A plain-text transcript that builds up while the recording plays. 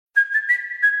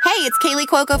it's Kaylee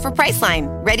Cuoco for Priceline.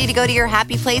 Ready to go to your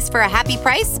happy place for a happy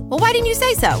price? Well, why didn't you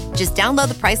say so? Just download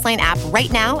the Priceline app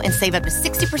right now and save up to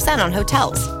 60% on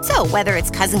hotels. So whether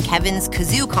it's Cousin Kevin's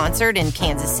Kazoo Concert in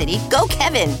Kansas City, go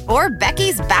Kevin, or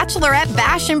Becky's Bachelorette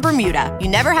Bash in Bermuda, you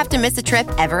never have to miss a trip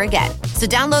ever again. So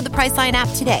download the Priceline app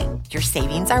today. Your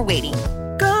savings are waiting.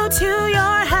 Go to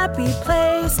your happy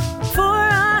place for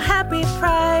a happy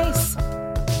price.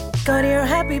 Go to your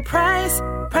happy price,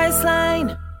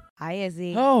 Priceline. Hi,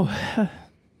 Izzy. Oh,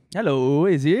 hello,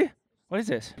 Izzy. What is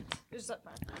this?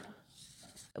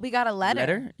 We got a letter.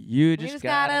 Letter? You We just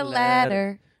got a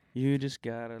letter. You just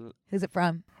got a Who's it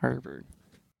from? Harvard.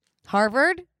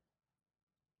 Harvard?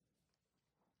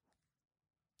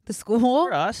 The school?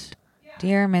 For us.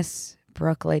 Dear Miss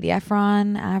Brooke, Lady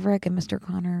Efron, Averick, and Mr.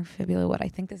 Connor Fibula Wood. I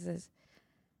think this is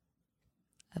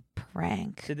a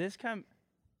prank. Did this come?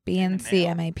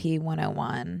 BNC MAP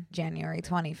 101, January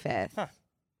 25th. Huh.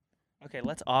 Okay,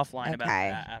 let's offline about Okay.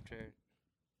 that after.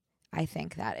 I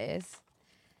think that is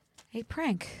a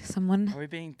prank. Someone Are we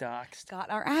being doxxed? got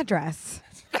our address.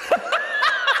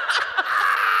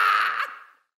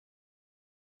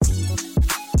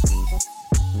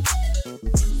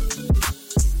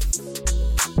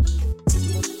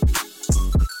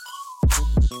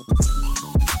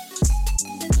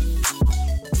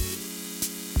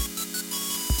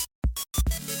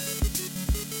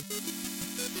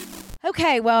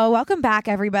 Okay, well, welcome back,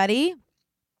 everybody.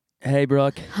 Hey,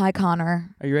 Brooke. Hi,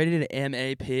 Connor. Are you ready to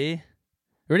MAP? You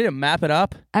ready to map it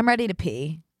up? I'm ready to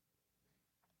pee.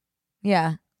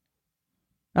 Yeah.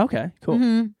 Okay, cool.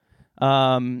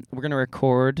 We're gonna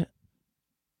record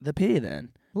the P then.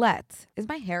 Let's. Is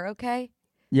my hair okay?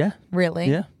 Yeah. Really?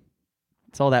 Yeah.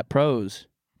 It's all that prose.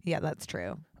 Yeah, that's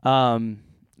true.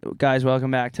 Guys,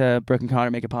 welcome back to Brooke and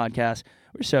Connor Make a Podcast.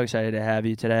 We're so excited to have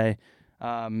you today.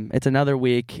 It's another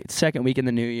week. It's second week in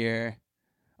the new year.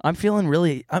 I'm feeling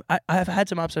really. I've had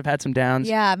some ups. I've had some downs.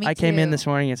 Yeah, me I came in too. this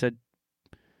morning and said,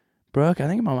 "Brooke, I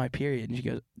think I'm on my period." And she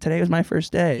goes, "Today was my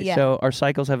first day." Yeah. So our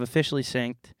cycles have officially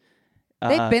synced.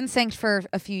 They've been synced for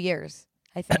a few years,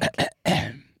 I think.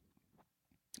 I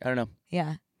don't know.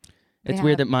 Yeah. It's They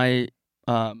weird have. that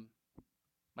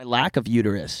my lack of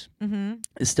uterus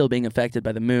is still being affected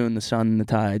by the moon, the sun, the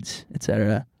tides,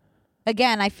 etc.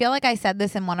 Again, I feel like I said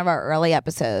this in one of our early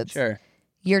episodes. Sure.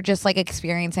 You're just like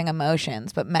experiencing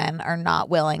emotions, but men are not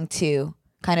willing to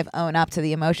kind of own up to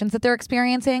the emotions that they're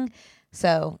experiencing.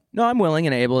 So, No, I'm willing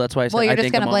and able. That's why I said well, you're I just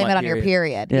think going I'm to blame my it on your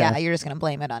period. Yeah. Yeah, you're just going to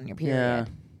blame it on your period. Yeah.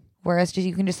 Whereas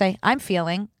you can just say, I'm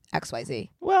feeling XYZ.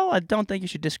 Well, I don't think you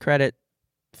should discredit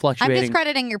I'm fluctuating.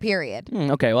 discrediting your period.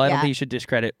 Okay, well, I don't Yeah. think you should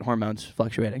discredit hormones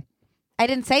fluctuating. I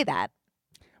didn't say that.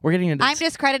 We're getting into I'm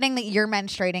discrediting that you're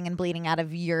menstruating and bleeding out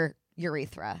of your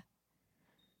urethra.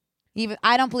 Even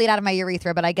I don't bleed out of my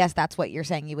urethra, but I guess that's what you're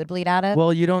saying you would bleed out of.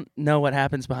 Well, you don't know what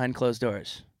happens behind closed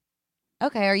doors.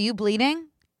 Okay, are you bleeding?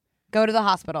 Go to the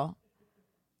hospital.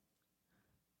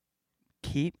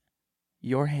 Keep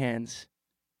your hands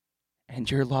and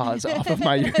your laws off of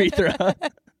my urethra.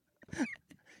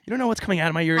 You don't know what's coming out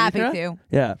of my urethra? Happy to.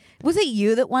 Yeah. Was it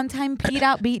you that one time peed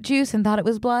out beet juice and thought it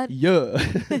was blood? Yeah.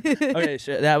 Okay,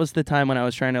 so that was the time when I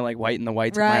was trying to like whiten the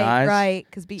whites of my eyes. Right,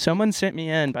 because Someone sent me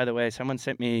in, by the way. Someone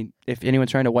sent me, if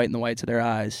anyone's trying to whiten the whites of their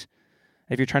eyes,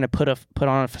 if you're trying to put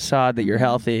on a facade that you're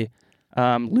healthy,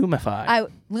 Lumify.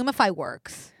 Lumify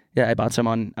works. Yeah, I bought some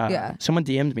on. Yeah. Someone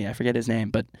DM'd me. I forget his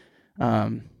name, but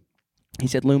he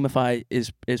said Lumify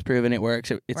is proven it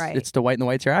works. It's to whiten the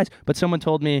whites of your eyes. But someone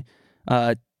told me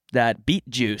that beet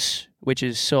juice, which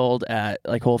is sold at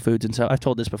like Whole Foods and so. I've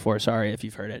told this before. Sorry if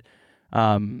you've heard it.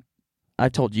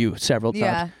 I've told you several times.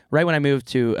 Yeah. Right when I moved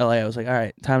to LA, I was like, all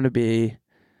right, time to be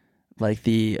like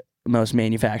the most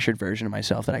manufactured version of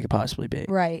myself that I could possibly be.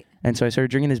 Right. And so I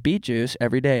started drinking this beet juice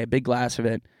every day, a big glass of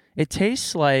it. It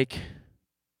tastes like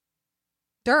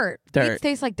Dirt. Dirt. Beets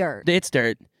taste like dirt. it's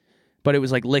dirt, but it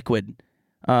was like liquid.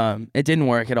 It didn't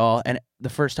work at all. And the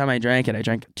first time I drank it, I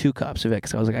drank 2 cups of it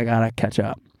because I was like, I gotta catch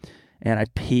up. And I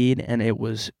peed, and it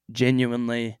was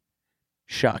genuinely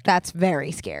shocking. That's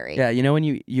very scary. Yeah, you know when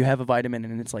you have a vitamin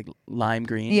and it's like lime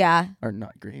green? Yeah. Or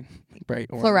not green, bright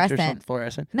orange. Fluorescent. Or something.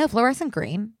 Fluorescent. No, fluorescent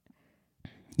green.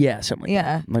 Yeah, something like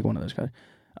Yeah. that. Like one of those colors.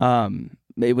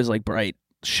 It was like bright,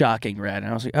 shocking red. And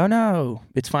I was like, oh no,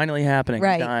 it's finally happening.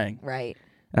 Right. I'm dying. Right.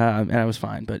 And I was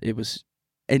fine, but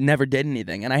it never did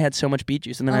anything. And I had so much beet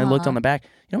juice. And then I looked on the back. You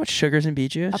know how much sugar's in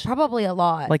beet juice? Probably a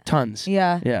lot. Like tons.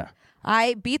 Yeah. Yeah.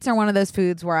 Beets are one of those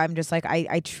foods where I'm just like,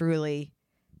 I truly,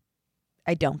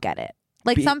 I don't get it.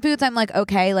 Like some foods I'm like,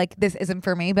 okay, like this isn't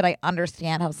for me, but I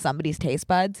understand how somebody's taste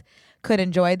buds could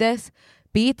enjoy this.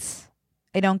 Beets,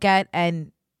 I don't get,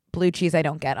 and blue cheese I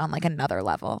don't get on like another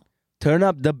level. Turn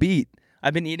up the beat.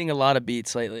 I've been eating a lot of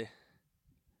beets lately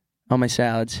on my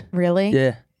salads. Really?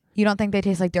 Yeah. You don't think they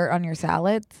taste like dirt on your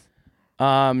salads?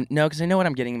 No, because I know what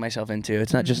I'm getting myself into.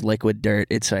 It's not just liquid dirt.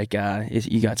 It's like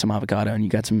you got some avocado and you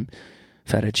got some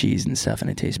feta cheese and stuff, and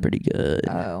it tastes pretty good.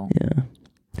 Oh.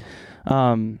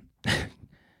 Yeah.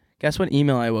 Guess what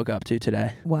email I woke up to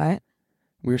today? What?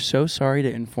 We're so sorry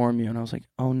to inform you. And I was like,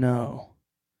 oh no.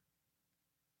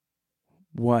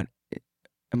 What?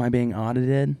 Am I being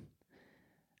audited?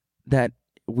 That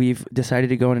we've decided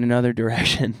to go in another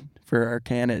direction for our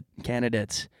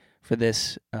candidates for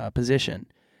this position.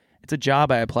 It's a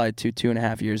job I applied to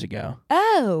 2.5 years ago.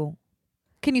 Oh.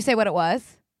 Can you say what it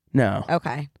was? No.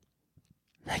 Okay.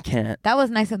 I can't. That was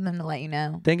nice of them to let you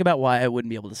know. Think about why I wouldn't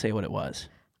be able to say what it was.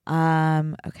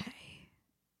 Okay.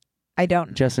 I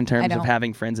don't. Just in terms of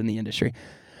having friends in the industry.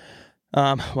 Well,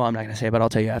 I'm not going to say it, but I'll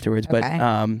tell you afterwards. Okay.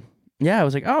 But yeah, I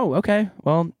was like, oh, okay.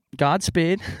 Well,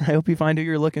 Godspeed. I hope you find who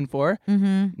you're looking for.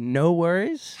 Mm-hmm. No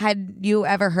worries. Had you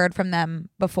ever heard from them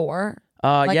before?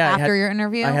 Yeah. After your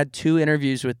interview? I had 2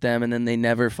 interviews with them, and then they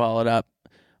never followed up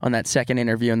on that second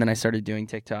interview, and then I started doing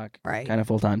TikTok kind of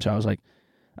full time. So I was like,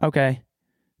 okay,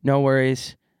 no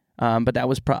worries. But that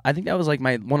was I think that was like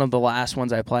one of the last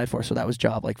ones I applied for. So that was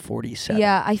job like 47.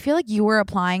 Yeah, I feel like you were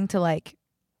applying to like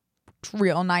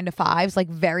real 9-to-5s like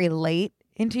very late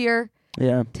into your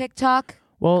TikTok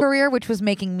career, which was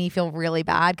making me feel really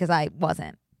bad because I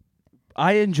wasn't.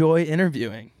 I enjoy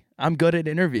interviewing. I'm good at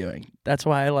interviewing. That's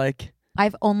why I like.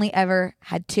 I've only ever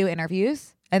had 2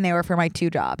 interviews, and they were for my 2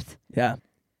 jobs. Yeah.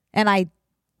 And I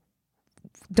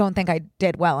don't think I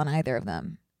did well in either of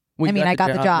them. I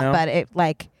got the job, but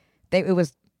it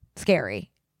was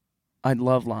scary. I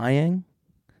love lying.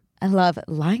 I love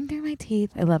lying through my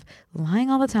teeth. I love lying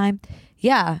all the time.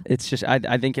 Yeah. It's just,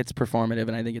 I think it's performative,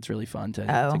 and I think it's really fun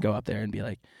to go up there and be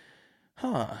like,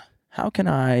 how can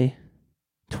I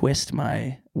twist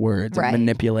my words and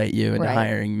manipulate you into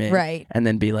hiring me? Right. And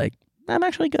then be like, I'm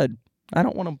actually good. I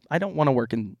don't want to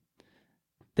work in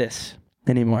this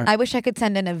anymore. I wish I could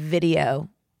send in a video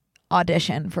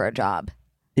audition for a job.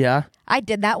 Yeah. I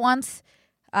did that once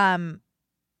when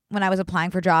I was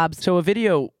applying for jobs. So a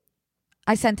video.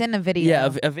 I sent in a video. Yeah,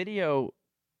 a video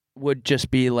would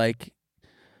just be like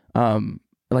an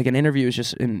interview is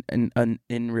just in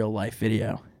real life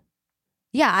video.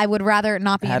 Yeah, I would rather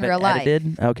not be in real life.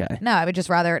 Edited? Okay. No, I would just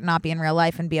rather not be in real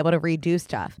life and be able to redo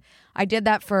stuff. I did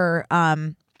that for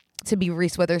to be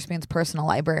Reese Witherspoon's personal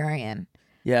librarian.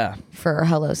 Yeah. For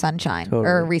Hello Sunshine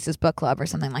or Reese's Book Club or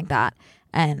something like that.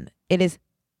 And it is,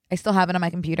 I still have it on my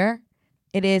computer.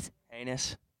 It is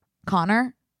heinous.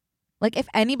 Connor, like if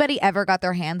anybody ever got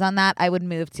their hands on that, I would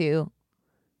move to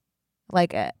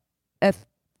like a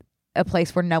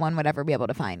place where no one would ever be able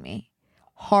to find me.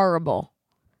 Horrible.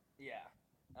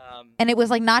 Yeah. And it was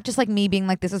like not just like me being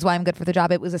like, this is why I'm good for the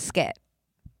job. It was a skit.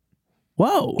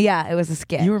 Whoa. Yeah, it was a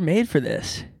skit. You were made for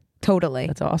this. Totally.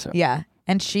 That's awesome. Yeah.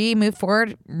 And she moved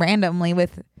forward randomly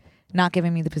with not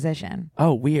giving me the position.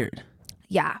 Oh, weird.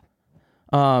 Yeah.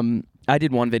 I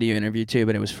did one video interview too,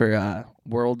 but it was for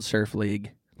World Surf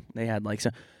League. They had like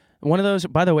one of those.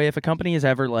 By the way, if a company is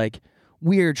ever like,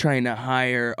 we're trying to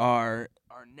hire our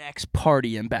next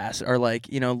party ambassador or like,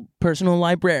 personal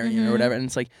librarian or whatever, and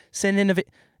it's like send in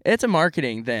it's a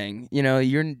marketing thing.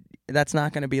 That's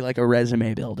not going to be like a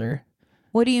resume builder.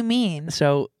 What do you mean?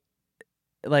 So,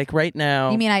 like right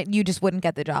now, you mean you just wouldn't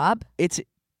get the job?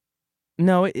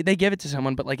 They give it to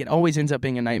someone, but like it always ends up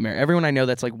being a nightmare. Everyone I know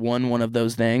that's like one of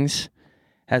those things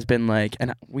has been like,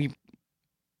 and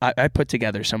I put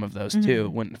together some of those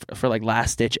too for like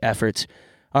last ditch efforts.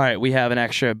 All right, we have an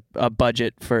extra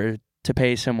budget to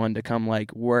pay someone to come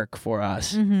like work for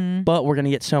us, but we're gonna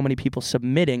get so many people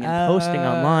submitting and posting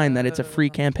online that it's a free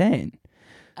campaign.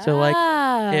 So like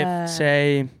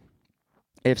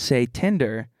if say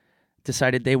Tinder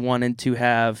decided they wanted to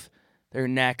have their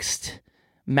next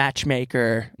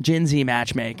Jinsey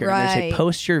matchmaker, and they say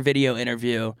post your video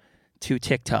interview to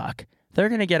TikTok, they're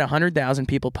gonna get 100,000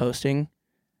 people posting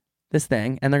this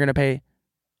thing, and they're gonna pay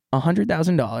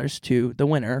 $100,000 to the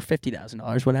winner,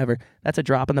 $50,000, whatever. That's a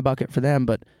drop in the bucket for them,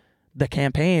 but the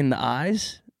campaign, the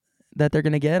eyes that they're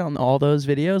gonna get on all those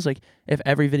videos, like if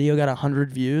every video got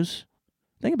 100 views,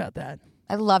 think about that.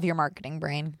 I love your marketing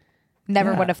brain.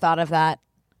 Never would have thought of that.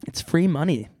 It's free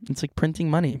money. It's like printing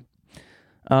money.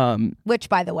 Which,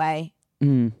 by the way,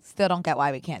 still don't get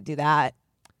why we can't do that.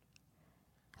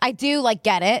 I do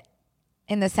get it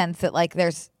in the sense that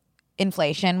there's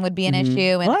inflation would be an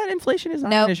issue. And what? Inflation is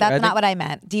not an issue. That's not what I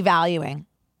meant. Devaluing.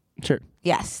 Sure.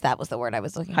 Yes, that was the word I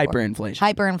was looking for.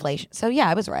 Hyperinflation. So yeah,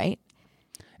 I was right.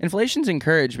 Inflation's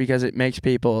encouraged because it makes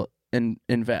people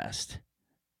invest.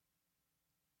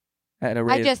 at a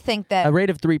rate. I just think that a rate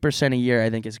of 3% a year, I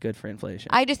think, is good for inflation.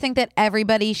 I just think that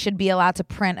everybody should be allowed to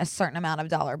print a certain amount of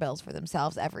dollar bills for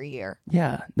themselves every year.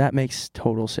 Yeah, that makes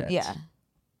total sense. Yeah.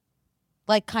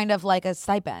 Like kind of like a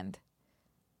stipend.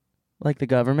 Like the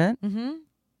government?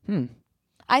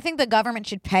 I think the government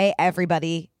should pay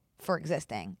everybody for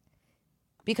existing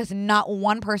because not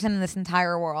one person in this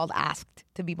entire world asked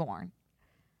to be born.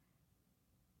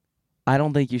 I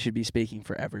don't think you should be speaking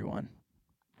for everyone.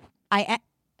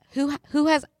 Who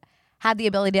has had the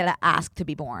ability to ask to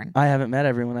be born? I haven't met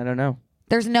everyone. I don't know.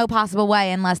 There's no possible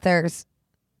way unless there's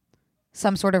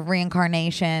some sort of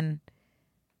reincarnation.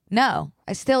 No,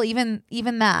 I still even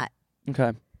that.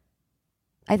 Okay.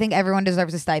 I think everyone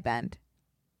deserves a stipend.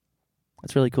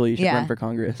 That's really cool. You should run for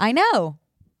Congress. I know.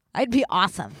 I'd be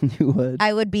awesome. You would.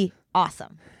 I would be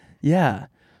awesome. Yeah,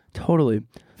 totally.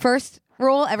 First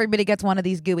rule, everybody gets one of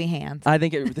these gooey hands. I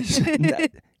think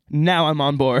now I'm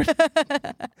on board.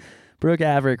 Brooke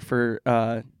Averick for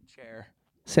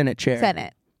Senate chair.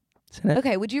 Senate.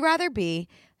 Okay, would you rather be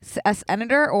a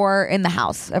senator or in the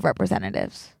House of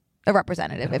Representatives? A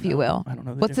representative, if you will. I don't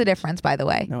know. What's the difference, by the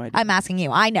way? No idea. I'm asking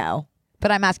you. I know,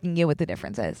 but I'm asking you what the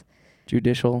difference is.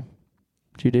 Judiciary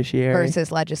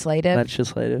versus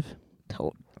legislative.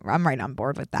 I'm right on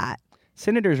board with that.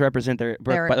 Senators represent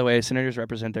by the way, senators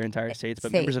represent their entire states,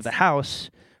 but members of the House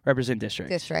represent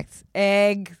districts.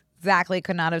 Exactly.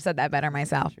 Could not have said that better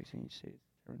myself. Districts in each state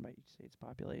governed by each state's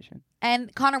population.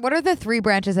 And Connor, what are the 3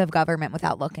 branches of government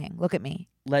without looking? Look at me.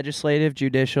 Legislative,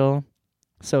 judicial,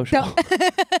 social.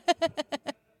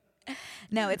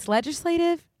 No, it's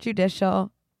legislative,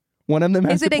 judicial. One of them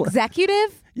has Is it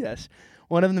executive? Yes.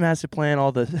 One of them has to plan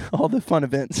all the fun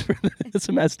events for the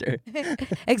semester. That's the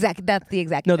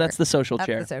executive. No, that's the social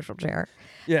chair. That's the social chair.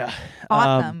 Yeah.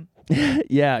 Awesome.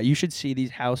 Yeah, you should see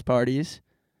these house parties.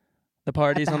 The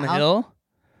parties on the Hill.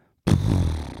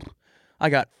 I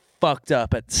got fucked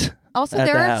up at Also,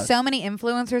 there are so many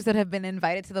influencers that have been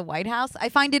invited to the White House. I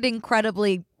find it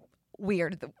incredibly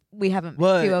weird that we haven't.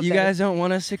 What? You guys don't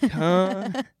want us to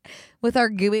come? With our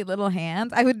gooey little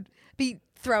hands. I would be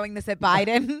throwing this at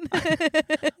Biden.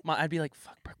 I'd be like,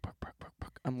 fuck,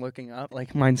 Brooke. I'm looking up.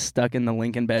 Like, mine's stuck in the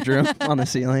Lincoln bedroom on the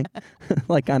ceiling.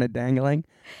 Like, kind of dangling.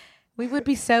 We would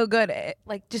be so good at,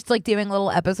 just doing a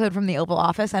little episode from the Oval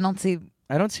Office. I don't see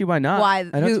why not. I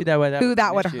don't see who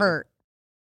that would hurt.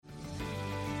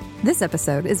 This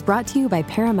episode is brought to you by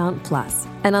Paramount Plus.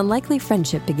 An unlikely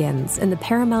friendship begins in the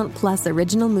Paramount Plus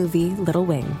original movie Little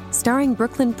Wing, starring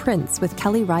Brooklyn Prince with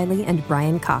Kelly Riley and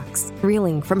Brian Cox.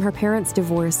 Reeling from her parents'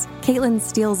 divorce, Caitlin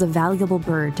steals a valuable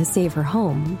bird to save her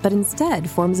home, but instead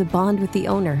forms a bond with the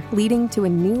owner, leading to a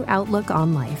new outlook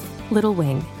on life. Little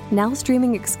Wing, now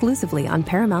streaming exclusively on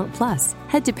Paramount Plus.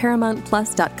 Head to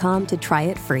ParamountPlus.com to try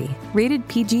it free. Rated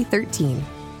PG-13.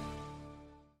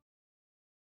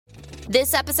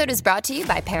 This episode is brought to you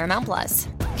by Paramount Plus.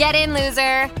 Get in,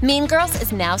 loser! Mean Girls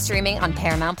is now streaming on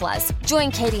Paramount Plus.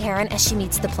 Join Katie Heron as she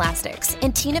meets the plastics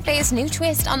in Tina Fey's new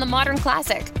twist on the modern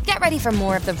classic. Get ready for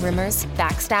more of the rumors,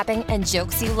 backstabbing, and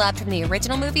jokes you loved from the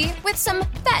original movie with some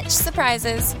fetch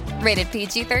surprises. Rated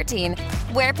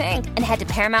PG-13. Wear pink and head to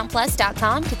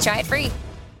ParamountPlus.com to try it free.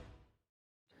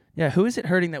 Yeah, who is it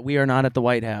hurting that we are not at the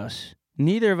White House?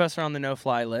 Neither of us are on the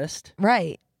no-fly list.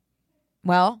 Right.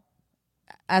 Well,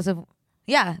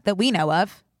 that we know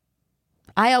of.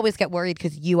 I always get worried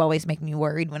because you always make me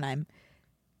worried when I'm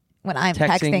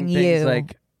texting you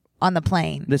like, on the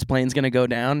plane. This plane's gonna go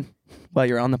down while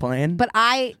you're on the plane. But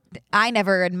I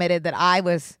never admitted that I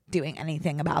was doing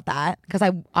anything about that because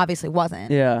I obviously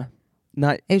wasn't. Yeah,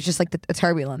 it was just like a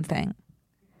turbulence thing.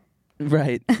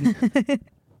 Right.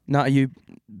 Not you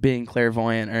being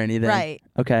clairvoyant or anything. Right.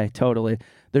 Okay, totally.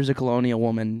 There's a colonial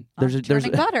woman. There's a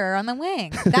gutter on the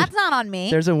wing. That's not on me.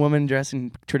 There's a woman dressed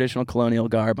in traditional colonial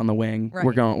garb on the wing. Right.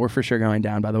 We're for sure going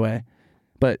down, by the way.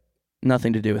 But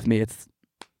nothing to do with me. It's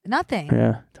nothing.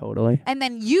 Yeah, totally. And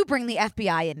then you bring the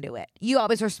FBI into it. You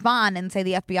always respond and say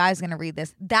the FBI is going to read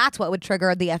this. That's what would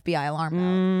trigger the FBI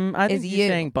alarm bell. I think you're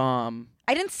saying bomb.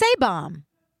 I didn't say bomb.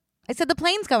 I said the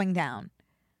plane's going down.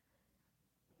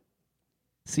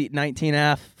 Seat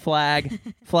 19F,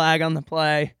 flag on the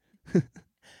play.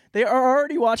 They are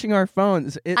already watching our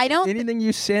phones. Anything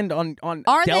you send on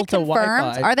Delta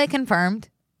Wi-Fi. Are they confirmed?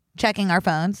 Checking our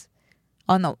phones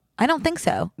I don't think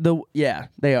so. Yeah,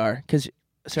 they are.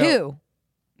 Who?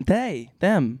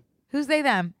 Them. Who's they?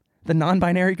 Them. The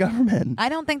non-binary government. I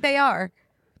don't think they are.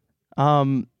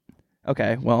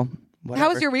 Okay. Well. Whatever.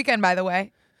 How was your weekend, by the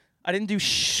way? I didn't do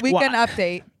weekend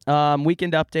update.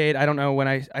 Weekend update. I don't know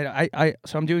when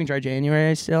so I'm doing dry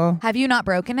January still. Have you not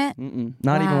broken it?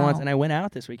 Not even once. And I went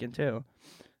out this weekend too.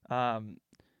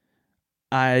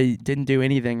 I didn't do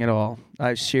anything at all.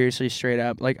 I seriously straight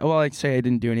up I'd say I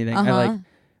didn't do anything. I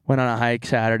went on a hike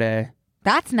Saturday.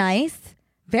 That's nice.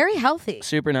 Very healthy.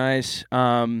 Super nice.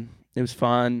 It was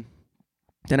fun.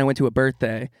 Then I went to a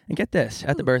birthday, and get this,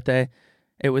 at the birthday,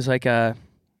 it was like a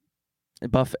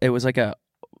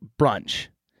brunch.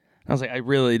 I was like, I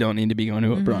really don't need to be going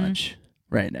to a brunch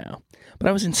right now. But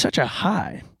I was in such a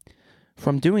high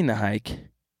from doing the hike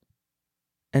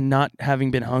and not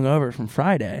having been hungover from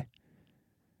Friday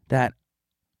that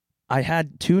I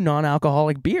had 2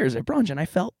 non-alcoholic beers at brunch, and I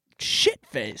felt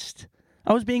shit-faced.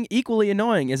 I was being equally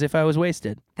annoying as if I was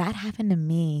wasted. That happened to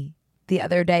me the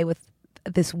other day with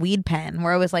this weed pen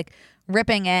where I was like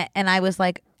ripping it, and I was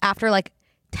like, after like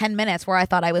 10 minutes where I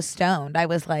thought I was stoned, I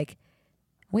was like,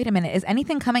 wait a minute, is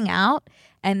anything coming out?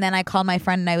 And then I called my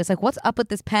friend and I was like, what's up with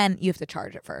this pen? You have to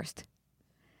charge it first.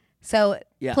 So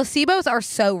placebos are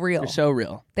so real. They're so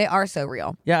real. They are so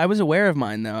real. Yeah, I was aware of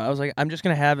mine though. I was like, I'm just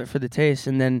going to have it for the taste.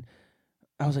 And then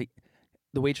I was like,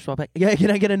 the waitress was like, yeah,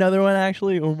 can I get another one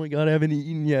actually? Oh my God, I haven't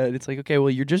eaten yet. It's like, okay, well,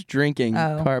 you're just drinking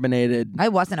carbonated. I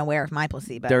wasn't aware of my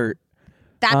placebo. Dirt.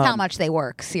 That's how much they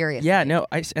work, seriously. Yeah, no,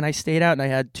 I stayed out and I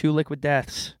had 2 liquid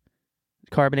deaths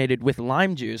carbonated with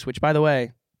lime juice, which by the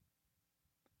way,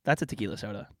 that's a tequila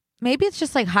soda. Maybe it's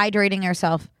just like hydrating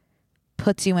yourself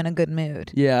puts you in a good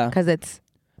mood. Yeah. Because it's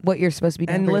what you're supposed to be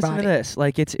doing and for your listen body. to this.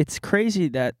 Like, it's crazy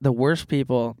that the worst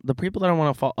people, the people that I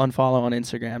want to unfollow on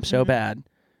Instagram so bad,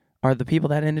 are the people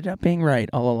that ended up being right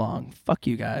all along. Fuck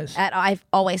you guys. I've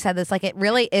always said this. Like, it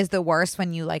really is the worst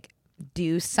when you like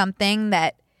do something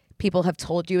that people have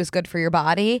told you is good for your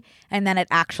body, and then it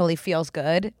actually feels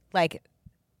good. Like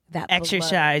that.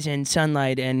 Exercise and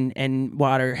sunlight and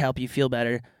water help you feel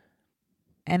better.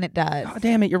 And it does. Oh,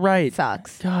 damn it, you're right. It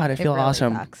sucks. God, I feel really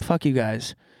awesome. Sucks. Fuck you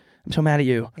guys. I'm so mad at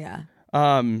you. Yeah.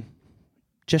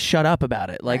 Just shut up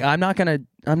about it. Like, right. I'm not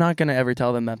gonna ever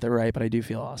tell them that they're right, but I do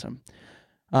feel awesome.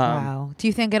 Wow. Do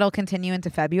you think it'll continue into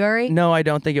February? No, I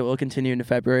don't think it will continue into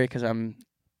February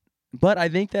but I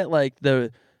think that like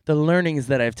the learnings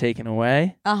that I've taken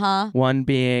away. One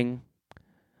being,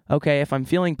 okay, if I'm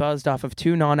feeling buzzed off of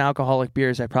 2 non-alcoholic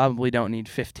beers, I probably don't need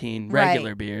 15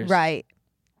 regular beers. Right.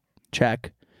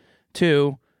 Check.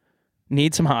 2,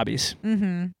 need some hobbies.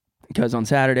 Because on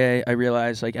Saturday, I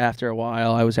realized, like, after a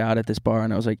while, I was out at this bar,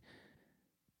 and I was like,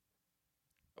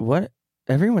 what?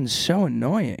 Everyone's so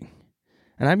annoying.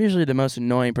 And I'm usually the most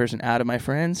annoying person out of my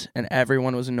friends, and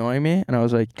everyone was annoying me, and I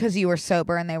was like... Because you were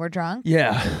sober and they were drunk?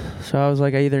 Yeah. So I was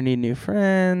like, I either need new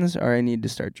friends, or I need to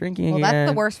start drinking again. Well,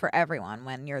 that's the worst for everyone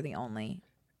when you're the only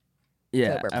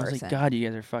sober person. I was like, God, you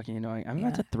guys are fucking annoying. I'm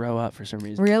about to throw up for some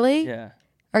reason. Really? Yeah.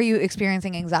 Are you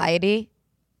experiencing anxiety?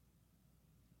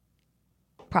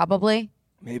 Probably.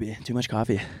 Maybe. Too much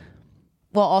coffee.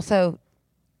 Well, also,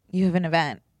 you have an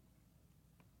event.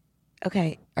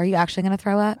 Okay. Are you actually going to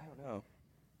throw up? I don't know.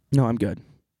 No, I'm good.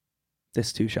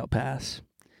 This too shall pass.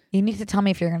 You need to tell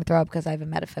me if you're going to throw up because I have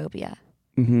emetophobia.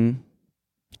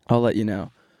 I'll let you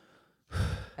know.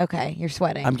 Okay. You're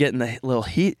sweating. I'm getting the little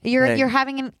heat. You're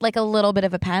having like a little bit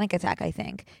of a panic attack, I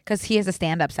think, because he has a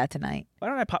stand-up set tonight. Why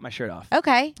don't I pop my shirt off?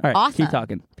 Okay. All right. Awesome. Keep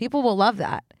talking. People will love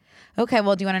that. Okay,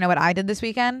 well, do you want to know what I did this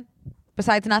weekend?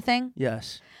 Besides nothing?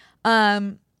 Yes.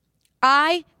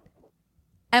 I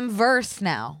am verse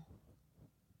now.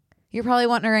 You're probably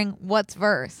wondering, what's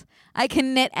verse? I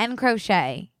can knit and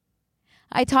crochet.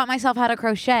 I taught myself how to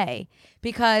crochet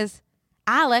because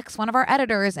Alex, one of our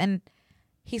editors, and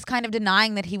he's kind of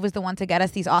denying that he was the one to get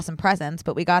us these awesome presents,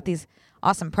 but we got these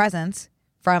awesome presents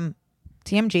from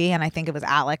TMG, and I think it was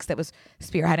Alex that was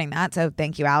spearheading that. So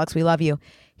thank you, Alex. We love you.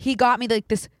 He got me like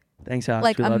this... Thanks, Alex.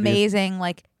 Like amazing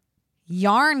like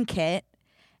yarn kit,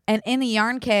 and in the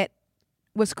yarn kit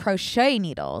was crochet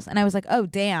needles, and I was like, oh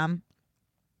damn,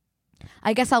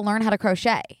 I guess I'll learn how to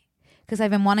crochet because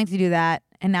I've been wanting to do that,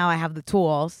 and now I have the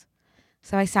tools.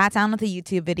 So I sat down with a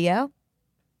YouTube video,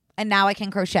 and now I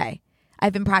can crochet.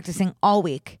 I've been practicing all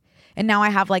week, and now I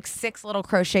have like 6 little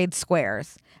crocheted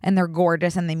squares, and they're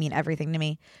gorgeous and they mean everything to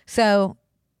me. So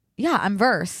yeah, I'm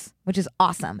verse, which is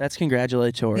awesome. That's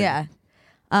congratulatory. Yeah.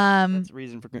 That's the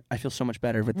reason I feel so much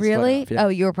better with this. Really? Yeah. Oh,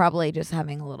 you were probably just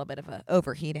having a little bit of a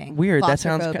overheating. Weird. That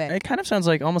sounds. It kind of sounds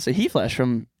like almost a heat flash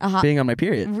from being on my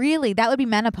period. Really? That would be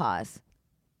menopause.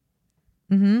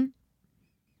 I'm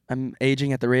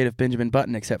aging at the rate of Benjamin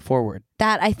Button, except forward.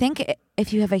 That I think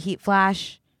if you have a heat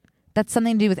flash, that's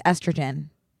something to do with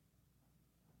estrogen.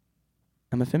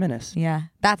 I'm a feminist. Yeah,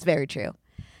 that's very true.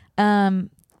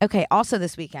 Okay. Also,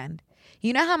 this weekend,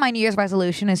 you know how my New Year's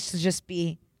resolution is to just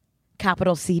be.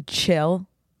 Capital C chill.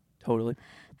 Totally.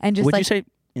 And just would you say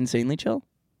insanely chill?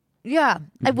 Yeah.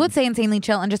 I would say insanely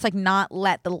chill and just like not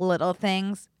let the little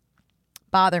things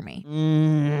bother me.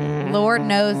 Lord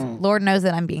knows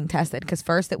that I'm being tested, because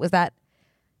first it was that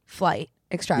flight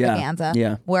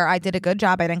extravaganza where I did a good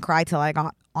job. I didn't cry till I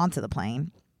got onto the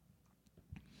plane.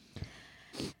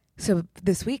 So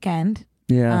this weekend,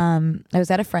 I was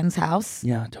at a friend's house.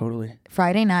 Yeah, totally.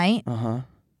 Friday night.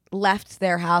 Left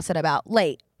their house at about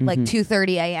late, like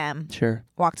 2:30 a.m. Sure.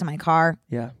 Walked to my car.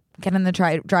 Yeah. Get in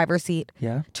the driver's seat.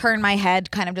 Yeah. Turn my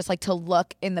head kind of just like to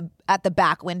look at the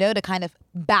back window to kind of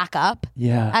back up.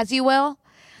 Yeah. As you will.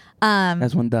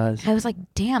 As one does. I was like,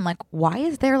 damn, like, why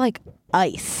is there like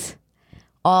ice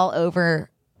all over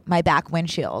my back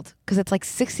windshield? Because it's like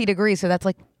 60 degrees. So that's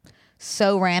like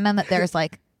so random that there's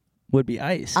like would be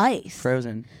ice.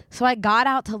 Frozen. So I got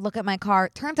out to look at my car.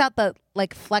 Turns out the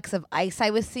like flecks of ice I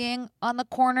was seeing on the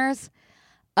corners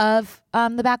of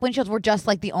the back windshields were just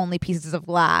like the only pieces of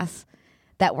glass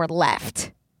that were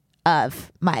left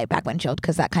of my back windshield,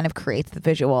 because that kind of creates the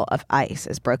visual of ice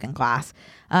as broken glass.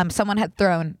 Someone had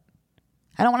thrown,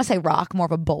 I don't want to say rock, more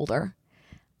of a boulder.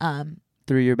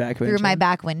 Through your back windshield? Through my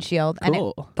back windshield.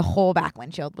 Cool. And the whole back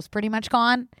windshield was pretty much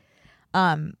gone,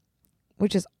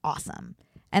 which is awesome.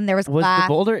 And there was glass. Was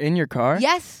the boulder in your car?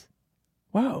 Yes.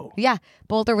 Whoa. Yeah.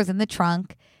 Boulder was in the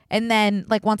trunk. And then,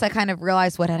 like, once I kind of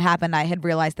realized what had happened, I had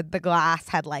realized that the glass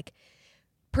had, like,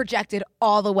 projected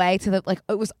all the way to the, like,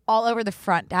 it was all over the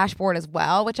front dashboard as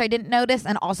well, which I didn't notice,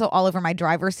 and also all over my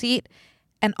driver's seat,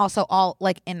 and also all,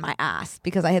 like, in my ass,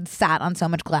 because I had sat on so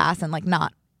much glass and, like,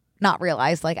 not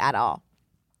realized, like, at all.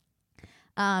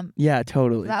 Yeah,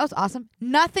 totally. That was awesome.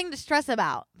 Nothing to stress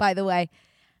about, by the way.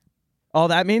 All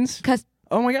that means? Because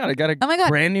oh my god, I got a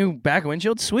brand new back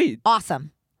windshield. Sweet.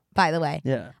 Awesome, by the way.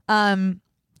 Yeah.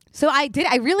 So I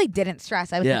really didn't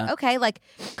stress. I was like, okay, like,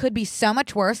 could be so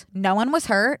much worse. No one was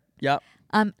hurt. Yep.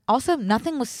 Also,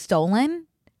 nothing was stolen.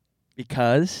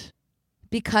 Because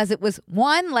it was,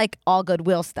 one, like, all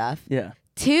Goodwill stuff. Yeah.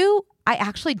 Two, I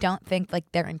actually don't think, like,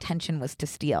 their intention was to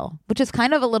steal, which is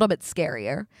kind of a little bit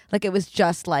scarier. Like, it was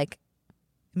just, like,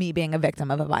 me being a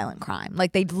victim of a violent crime.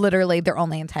 Like, they literally, their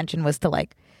only intention was to,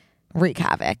 like, wreak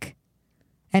havoc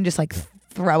and just, like,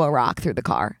 throw a rock through the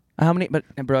car. How many, but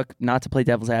Brooke, not to play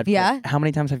devil's advocate, how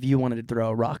many times have you wanted to throw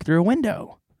a rock through a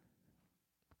window?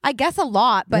 I guess a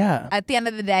lot, but at the end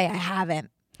of the day, I haven't.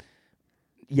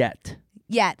 Yet.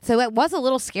 So it was a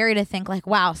little scary to think, like,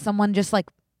 wow, someone just, like,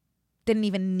 didn't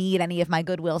even need any of my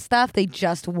Goodwill stuff. They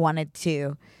just wanted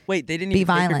to Wait, they didn't be even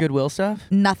violent. take your Goodwill stuff?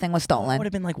 Nothing was stolen. I would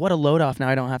have been like, what a load off. Now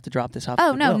I don't have to drop this off.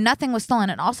 Oh, no, nothing was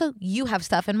stolen. And also, you have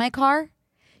stuff in my car.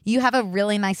 You have a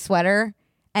really nice sweater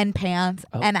and pants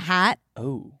and a hat.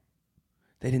 Oh.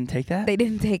 They didn't take that? They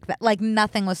didn't take that. Like,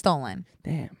 nothing was stolen.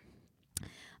 Damn.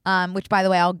 Which, by the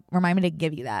way, I'll remind me to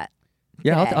give you that.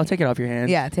 Yeah, I'll take it off your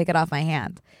hand. Yeah, take it off my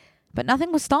hand. But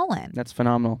nothing was stolen. That's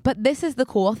phenomenal. But this is the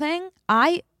cool thing.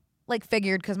 I, like,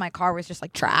 figured, because my car was just,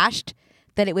 like, trashed,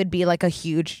 that it would be, like, a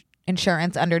huge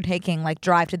insurance undertaking, like,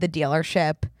 drive to the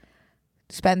dealership,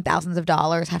 spend thousands of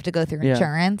dollars, have to go through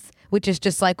insurance, which is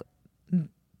just, like,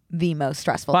 the most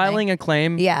stressful Filing thing. A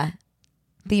claim. Yeah.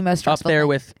 The most stressful up there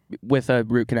thing. with a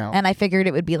root canal. And I figured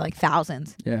it would be like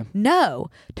thousands. Yeah. No.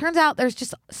 Turns out there's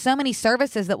just so many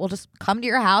services that will just come to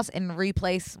your house and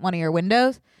replace one of your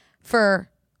windows for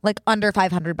like under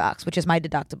 $500, which is my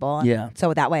deductible. And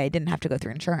so that way I didn't have to go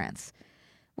through insurance,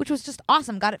 which was just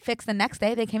awesome. Got it fixed the next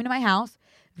day. They came to my house,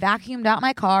 vacuumed out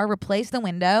my car, replaced the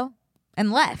window,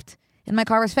 and left. And my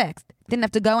car was fixed. Didn't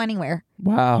have to go anywhere.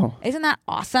 Wow. Isn't that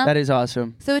awesome? That is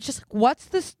awesome. So it's just, what's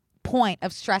the point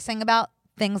of stressing about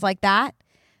things like that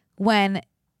when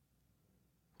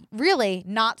really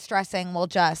not stressing will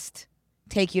just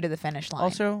take you to the finish line?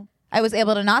 Also, I was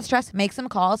able to not stress, make some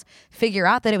calls, figure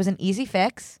out that it was an easy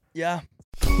fix. Yeah.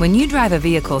 When you drive a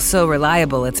vehicle so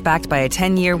reliable it's backed by a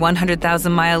 10-year,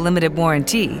 100,000-mile limited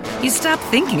warranty, you stop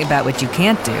thinking about what you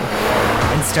can't do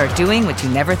and start doing what you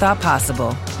never thought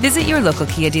possible. Visit your local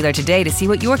Kia dealer today to see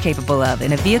what you're capable of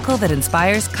in a vehicle that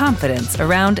inspires confidence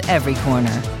around every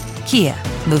corner. Kia,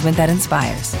 movement that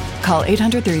inspires. Call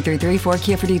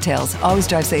 800-333-4KIA for details. Always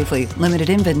drive safely.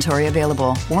 Limited inventory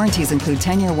available. Warranties include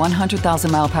 10-year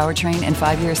 100,000-mile powertrain and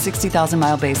 5-year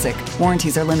 60,000-mile basic.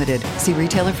 Warranties are limited. See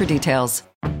retailer for details.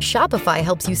 Shopify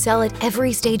helps you sell at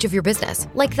every stage of your business.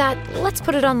 Like that, let's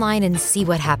put it online and see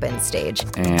what happens stage.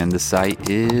 And the site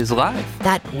is live.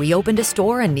 That we opened a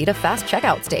store and need a fast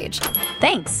checkout stage.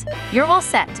 Thanks. You're all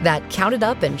set. That count it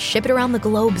up and ship it around the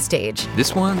globe stage.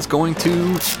 This one's going to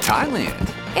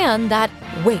Thailand. And that,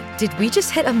 wait, did we just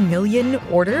hit 1 million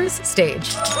orders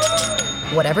stage?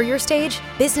 Whatever your stage,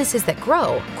 businesses that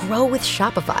grow with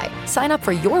Shopify. Sign up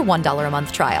for your $1 a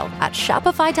month trial at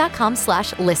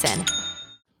shopify.com/listen.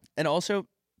 And also,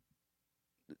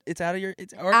 it's out of your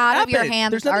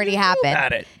hands. It's already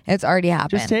happened. It's already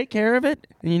happened. Just take care of it.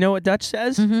 And you know what Dutch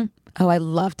says? Mm-hmm. Oh, I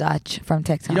love Dutch from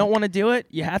TikTok. You don't want to do it.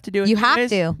 You have to do it. You have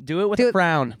to do it with a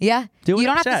frown. Yeah. Do it. You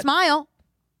don't upset. have to smile.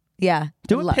 Yeah.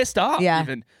 Do it pissed off. Yeah.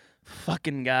 Even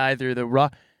fucking guy through the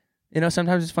rock.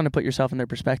 Sometimes it's fun to put yourself in their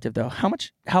perspective, though. How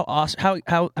awesome,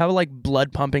 how like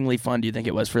blood pumpingly fun do you think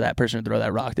it was for that person to throw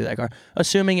that rock through that car?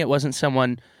 Assuming it wasn't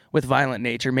someone with violent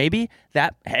nature.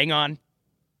 Hang on.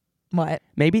 What?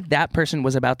 Maybe that person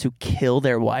was about to kill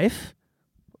their wife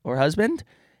or husband,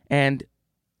 and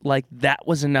like that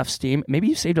was enough steam. Maybe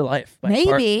you saved a life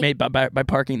by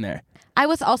parking there. I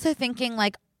was also thinking,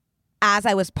 like, as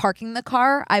I was parking the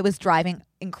car, I was driving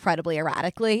incredibly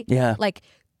erratically. Yeah.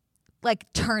 Like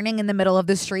turning in the middle of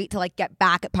the street to like get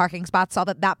back at parking spots, saw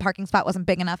that parking spot wasn't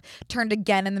big enough, turned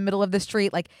again in the middle of the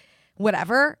street, like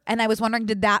whatever. And I was wondering,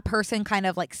 did that person kind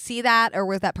of like see that, or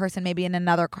was that person maybe in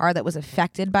another car that was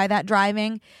affected by that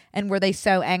driving, and were they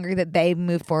so angry that they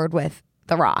moved forward with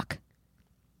the rock?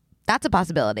 That's a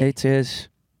possibility. It is.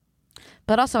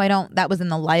 But also that was in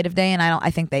the light of day, and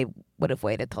I think they would have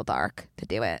waited till dark to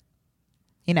do it.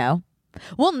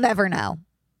 We'll never know.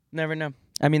 Never know.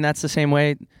 I mean, that's the same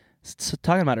way.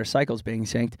 Talking about our cycles being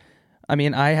synced, I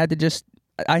mean, I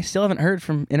still haven't heard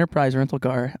from Enterprise Rental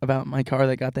Car about my car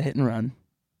that got the hit and run.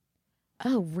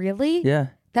 Oh, really? Yeah.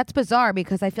 That's bizarre,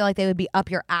 because I feel like they would be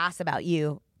up your ass about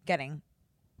you getting.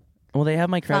 Well, they have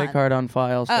my credit card on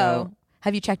file. So. Oh,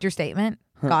 have you checked your statement?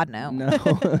 God, no. No.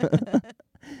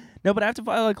 No, but I have to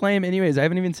file a claim anyways. I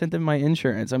haven't even sent them my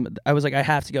insurance. I was like, I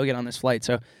have to go get on this flight.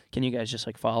 So can you guys just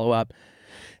like follow up?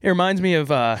 It reminds me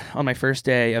of on my first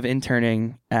day of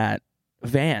interning at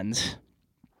Vans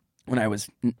when I was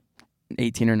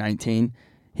 18 or 19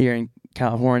 here in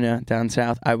California, down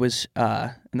south. I was,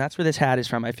 and that's where this hat is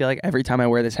from. I feel like every time I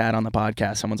wear this hat on the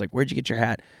podcast, someone's like, where'd you get your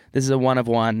hat? This is a one of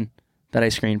one that I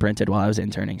screen printed while I was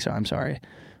interning, so I'm sorry.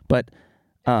 But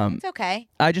it's okay.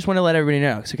 I just want to let everybody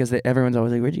know, because everyone's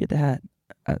always like, where'd you get the hat?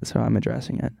 So I'm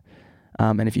addressing it.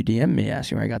 And if you DM me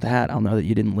asking where I got the hat, I'll know that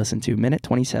you didn't listen to minute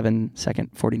 27, second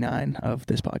 49 of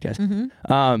this podcast.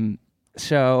 Mm-hmm.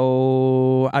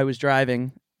 So I was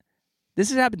driving. This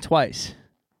has happened twice.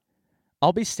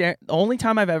 I'll be the only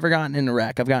time I've ever gotten in a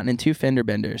wreck, I've gotten in 2 fender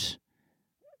benders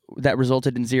that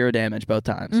resulted in 0 damage both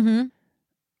times.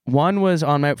 Mm-hmm. One was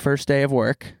on my first day of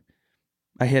work.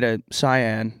 I hit a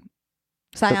Scion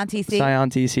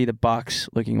TC, the box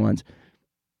looking ones.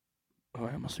 Oh,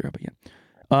 I almost threw up again.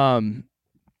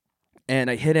 And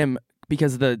I hit him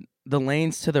because the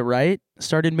lanes to the right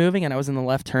started moving, and I was in the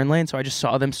left turn lane, so I just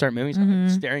saw them start moving. So I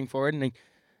was staring forward, and I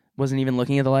wasn't even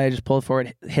looking at the light. I just pulled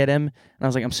forward, hit him, and I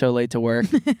was like, "I'm so late to work.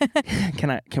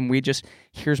 Can we just?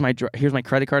 Here's my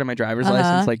credit card and my driver's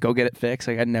license. Like, go get it fixed.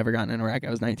 Like, I'd never gotten in a wreck. I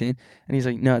was 19." And he's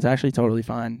like, "No, it's actually totally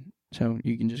fine. So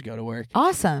you can just go to work."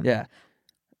 Awesome. Yeah.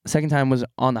 Second time was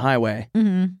on the highway,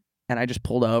 and I just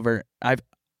pulled over.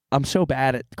 I'm so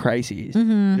bad at crises.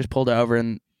 Mm-hmm. I just pulled over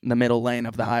in the middle lane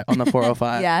of on the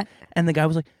 405. Yeah. And the guy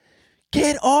was like,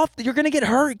 "Get off! You're gonna get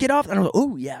hurt. Get off!" And I was like,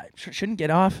 "Oh yeah, shouldn't get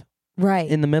off." Right.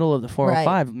 In the middle of the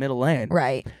 405, middle lane.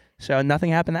 Right. So nothing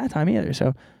happened that time either.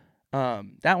 So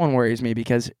that one worries me,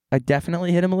 because I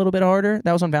definitely hit him a little bit harder.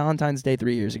 That was on Valentine's Day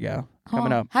 3 years ago.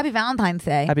 Coming up. Happy Valentine's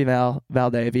Day. Happy Val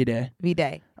Day, V-Day.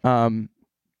 V-Day.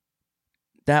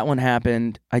 That one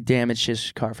happened. I damaged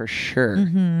his car for sure.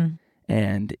 Mm-hmm.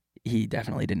 And he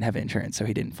definitely didn't have insurance, so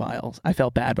he didn't file. I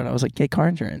felt bad, but I was like, get car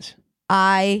insurance.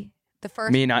 Me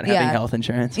not having health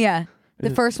insurance. Yeah. The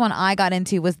first one I got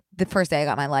into was the first day I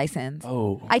got my license.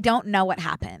 Oh. I don't know what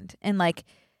happened. And like,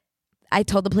 I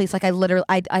told the police, like, I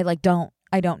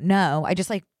don't know. I just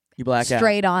like you black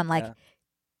straight out. On, like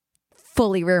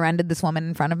fully rear-ended this woman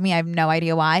in front of me. I have no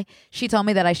idea why. She told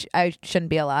me that I shouldn't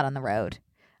be allowed on the road,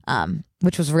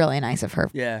 which was really nice of her.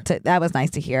 Yeah. That was nice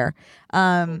to hear.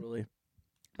 Totally.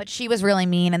 But she was really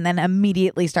mean, and then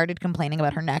immediately started complaining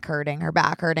about her neck hurting, her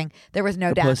back hurting. There was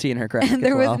no damage. Pussy in her crack.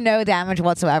 There was no damage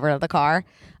whatsoever to the car.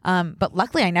 But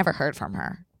luckily, I never heard from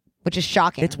her, which is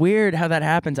shocking. It's weird how that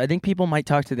happens. I think people might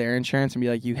talk to their insurance and be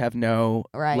like, "You have no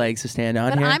legs to stand on."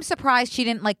 But here. I'm surprised she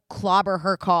didn't like clobber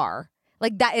her car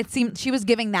like that. It seemed she was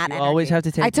giving that. You energy. always have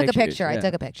to take. I took pictures. a picture. Yeah. I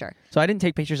took a picture. So I didn't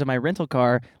take pictures of my rental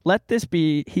car. Let this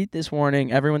be heat this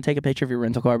warning. Everyone, take a picture of your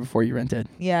rental car before you rent it.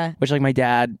 Yeah. Which, like, my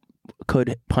dad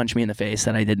could punch me in the face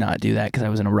that I did not do that because I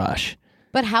was in a rush.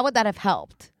 But how would that have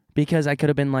helped? Because I could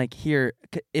have been like, here,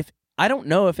 if I don't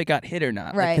know if it got hit or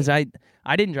not, right? Because I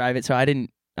didn't drive it, so I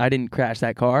didn't crash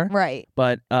that car, right?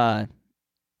 But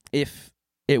if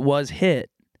it was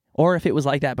hit, or if it was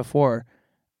like that before,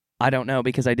 I don't know,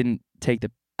 because I didn't take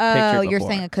the picture before. You're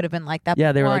saying it could have been like that.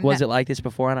 Yeah, they were before, like, was it like this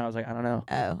before? And I was like, I don't know.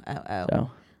 Oh. So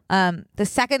The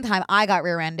second time I got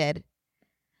rear-ended,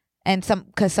 and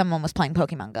because someone was playing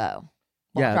Pokemon Go.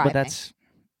 Yeah, driving. but that's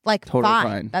like totally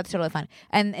fine. That's totally fine.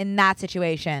 And in that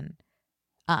situation,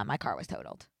 my car was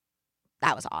totaled.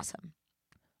 That was awesome.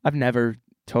 I've never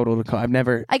totaled a car.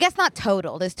 I guess not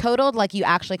totaled. Is totaled like you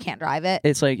actually can't drive it?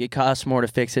 It's like it costs more to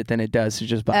fix it than it does to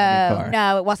just buy a new car.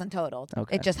 No, it wasn't totaled.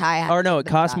 Okay. It just it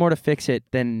costs more to fix it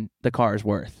than the car is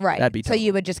worth. Right. That'd be so totaled.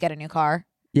 you would just get a new car?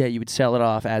 Yeah, you would sell it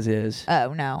off as is.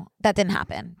 Oh, no. That didn't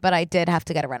happen. But I did have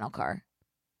to get a rental car.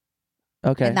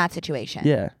 Okay. In that situation.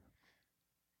 Yeah.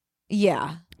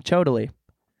 Yeah. Totally.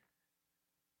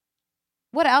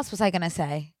 What else was I going to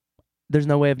say? There's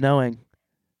no way of knowing.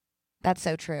 That's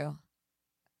so true.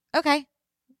 Okay.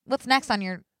 What's next on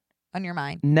your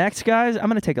mind? Next, guys, I'm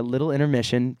going to take a little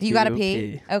intermission. You got to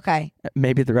pee? Okay.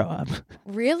 Maybe throw up.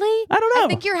 Really? I don't know. I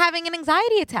think you're having an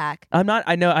anxiety attack. I'm not.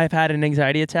 I know I've had an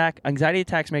anxiety attack. Anxiety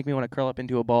attacks make me want to curl up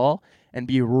into a ball and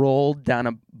be rolled down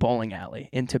a bowling alley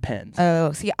into pins.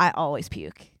 Oh, see, I always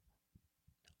puke.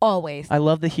 Always. I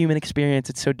love the human experience.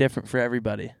 It's so different for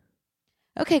everybody.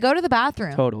 Okay, go to the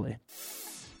bathroom. Totally.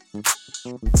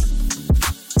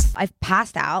 I've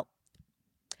passed out,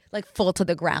 like full to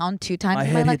the ground 2 times My in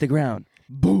head my hit the ground.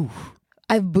 Boof.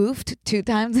 I've boofed 2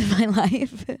 times in my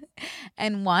life.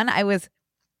 And one, I was,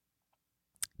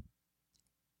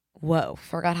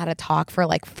 forgot how to talk for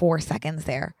like 4 seconds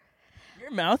there.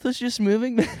 Your mouth was just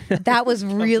moving? That was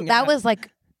real. That was like.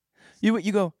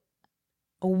 You go.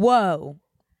 Whoa.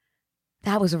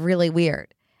 That was really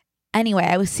weird. Anyway,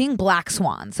 I was seeing Black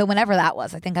Swan. So whenever that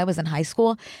was, I think I was in high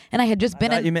school, and I had just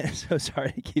been in. You meant, so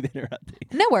sorry to keep interrupting.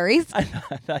 No worries. I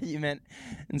thought you meant,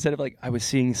 instead of like, I was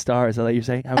seeing stars, I thought you were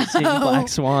saying, I was seeing Black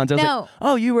Swans. I was like,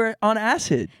 oh, you were on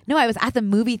acid. No, I was at the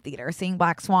movie theater seeing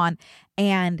Black Swan,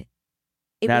 and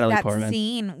it Natalie was that Portman.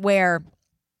 scene where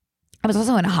I was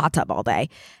also in a hot tub all day,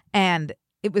 and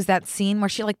it was that scene where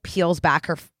she like peels back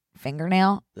her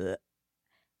fingernail,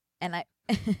 and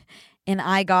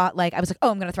I got like, I was like, oh,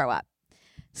 I'm gonna throw up.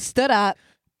 Stood up,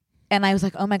 and I was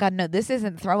like, oh my god, no, this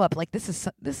isn't throw up. Like this is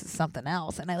something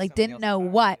else, and I like didn't know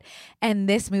what. And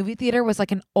this movie theater was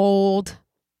like an old,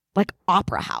 like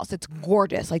opera house. It's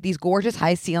gorgeous, like these gorgeous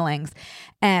high ceilings,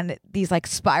 and these like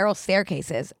spiral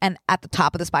staircases. And at the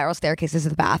top of the spiral staircases is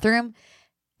the bathroom,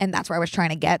 and that's where I was trying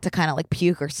to get to kind of like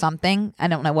puke or something. I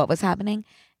don't know what was happening.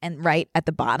 And right at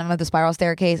the bottom of the spiral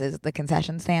staircase is the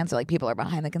concession stand. So like people are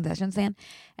behind the concession stand,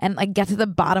 and like get to the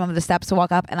bottom of the steps to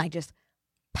walk up, and I just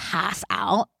pass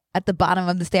out at the bottom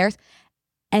of the stairs,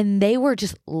 and they were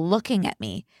just looking at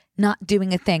me, not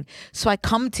doing a thing. So I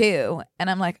come to, and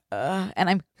I'm like, ugh, and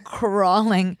I'm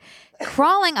crawling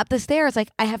up the stairs. Like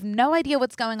I have no idea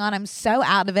what's going on. I'm so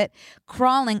out of it,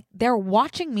 crawling. They're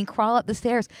watching me crawl up the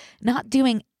stairs, not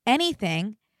doing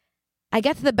anything. I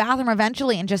get to the bathroom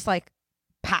eventually and just like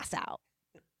pass out,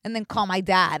 and then call my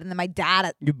dad. And then my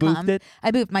dad, you boofed it?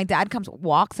 I boofed. My dad comes,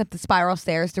 walks up the spiral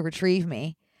stairs to retrieve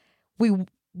me. We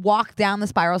walk down the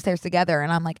spiral stairs together,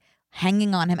 and I'm like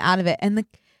hanging on him out of it. And the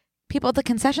people at the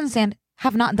concession stand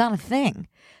have not done a thing.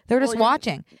 They're just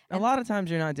watching. A lot of times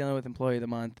you're not dealing with employee of the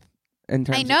month in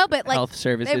terms I know, of but like health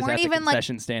services they weren't at the even like,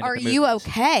 concession stand. are you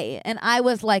okay? And I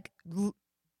was like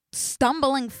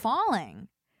stumbling, falling.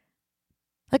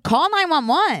 Like call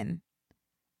 911.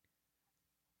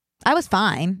 I was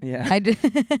fine. Yeah. I did.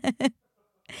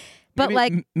 But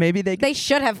maybe they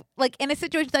should have, like in a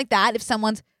situation like that, if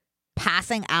someone's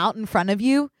passing out in front of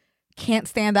you, can't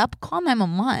stand up, call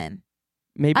 911.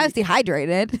 Maybe I was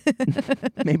dehydrated.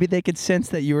 Maybe they could sense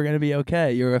that you were going to be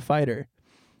okay. You're a fighter.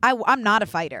 I'm not a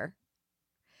fighter.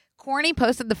 Corny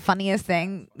posted the funniest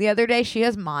thing the other day. She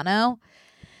has mono,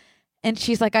 and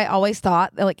she's like, I always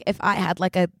thought that like if I had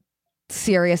like a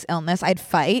serious illness, I'd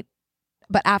fight,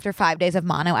 but after 5 days of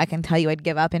mono, I can tell you I'd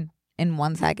give up in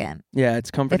 1 second. Yeah,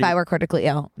 it's comforting. If I were critically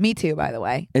ill. Me too, by the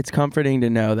way. It's comforting to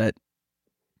know that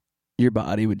your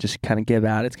body would just kind of give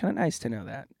out. It's kind of nice to know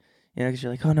that. You know, because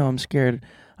you're like, oh no, I'm scared.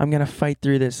 I'm going to fight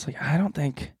through this. Like, I don't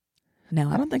think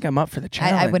I'm up for the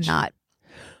challenge. I would not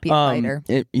be a fighter.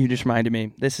 You just reminded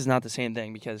me. This is not the same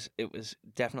thing because it was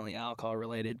definitely alcohol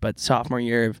related, but sophomore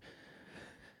year of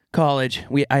college,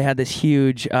 I had this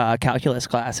huge calculus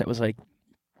class that was like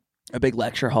a big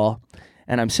lecture hall.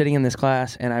 And I'm sitting in this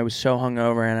class, and I was so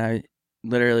hungover, and I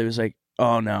literally was like,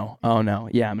 oh no,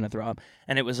 yeah, I'm going to throw up.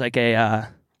 And it was like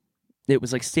it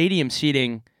was like stadium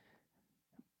seating,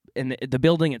 and the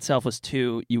building itself was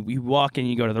two. You walk in,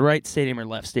 you go to the right stadium or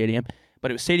left stadium,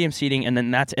 but it was stadium seating, and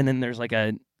then there's like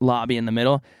a lobby in the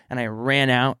middle, and I ran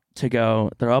out to go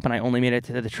throw up, and I only made it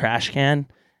to the trash can,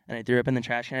 and I threw up in the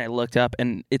trash can. I looked up,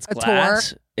 and it's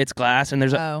glass. It's glass, and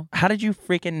there's how did you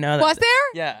freaking know that? Was there?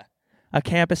 Yeah. a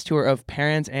campus tour of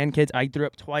parents and kids. I threw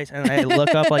up twice, and I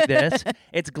look up like this.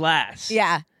 It's glass.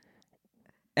 Yeah.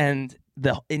 And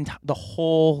the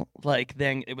whole like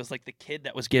thing, it was like the kid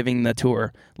that was giving the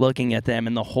tour looking at them,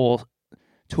 and the whole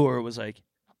tour was like,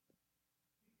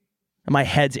 my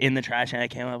head's in the trash, and I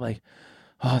came up like,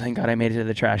 oh, thank God I made it to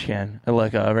the trash can. I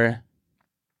look over.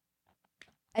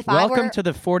 Welcome to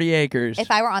the 40 acres.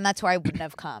 If I were on that tour, I wouldn't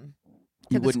have come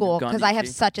to the school because I have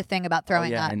such a thing about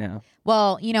throwing up. I know.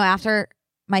 Well, after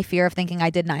my fear of thinking I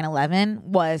did 9/11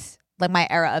 was like my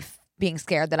era of being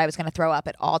scared that I was going to throw up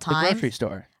at all times. The grocery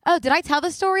store. Oh, did I tell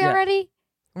the story already?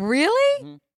 Really?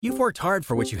 Mm-hmm. You've worked hard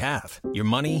for what you have. Your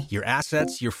money, your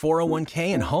assets, your 401k,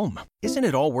 and home. Isn't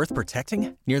it all worth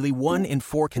protecting? Nearly 1 in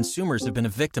 4 consumers have been a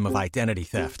victim of identity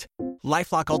theft.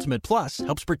 LifeLock Ultimate Plus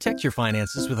helps protect your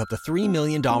finances with up to $3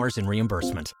 million in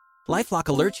reimbursement. LifeLock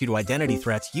alerts you to identity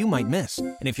threats you might miss.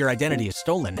 And if your identity is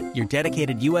stolen, your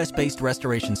dedicated U.S.-based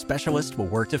restoration specialist will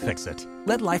work to fix it.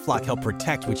 Let LifeLock help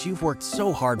protect what you've worked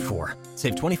so hard for.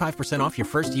 Save 25% off your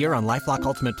first year on LifeLock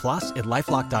Ultimate Plus at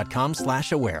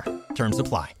LifeLock.com/aware. Terms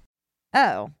apply.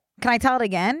 Oh, can I tell it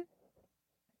again?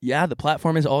 Yeah, the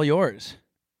platform is all yours.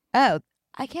 Oh,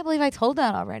 I can't believe I told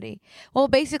that already. Well,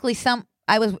 basically,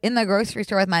 I was in the grocery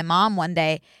store with my mom one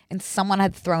day, and someone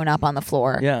had thrown up on the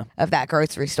floor of that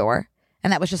grocery store.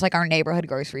 And that was just like our neighborhood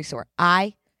grocery store.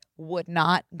 I would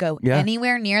not go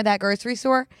anywhere near that grocery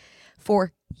store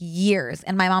for years.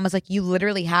 And my mom was like, you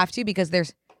literally have to, because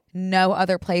there's no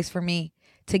other place for me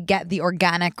to get the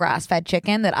organic grass-fed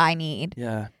chicken that I need.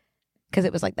 Yeah. Because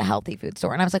it was like the healthy food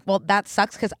store. And I was like, well, that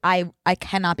sucks because I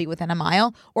cannot be within a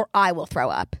mile or I will throw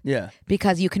up. Yeah.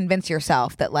 Because you convince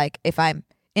yourself that like if I'm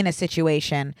in a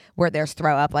situation where there's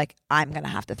throw up, like I'm going to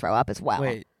have to throw up as well.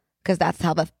 Wait. Because that's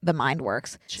how the mind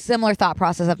works. Similar thought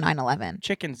process of 9/11.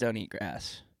 Chickens don't eat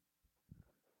grass.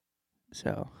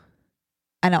 So.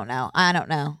 I don't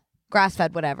know.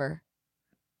 Grass-fed, whatever.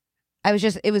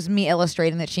 It was me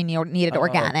illustrating that she needed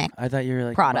organic. I thought you were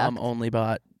like, product. Mom only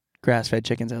bought grass-fed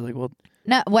chickens. I was like, well.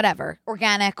 No, whatever.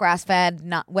 Organic, grass-fed,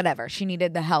 not whatever. She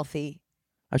needed the healthy.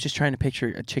 I was just trying to picture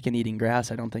a chicken eating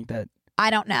grass. I don't think they do that. I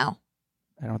don't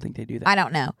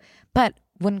know. But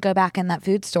wouldn't go back in that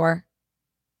food store.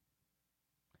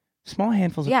 Small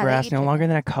handfuls of grass no longer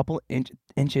than a couple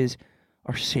inches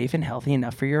are safe and healthy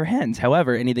enough for your hens.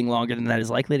 However, anything longer than that is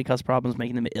likely to cause problems,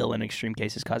 making them ill, in extreme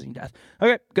cases causing death.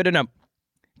 Okay, good to know.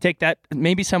 Take that.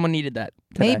 Maybe someone needed that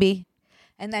today. Maybe.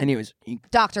 And then anyways,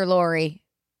 Dr. Lori,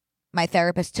 my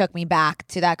therapist, took me back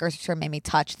to that grocery store, made me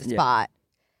touch the spot.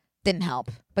 Didn't help.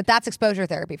 But that's exposure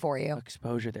therapy for you.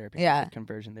 Exposure therapy. Yeah.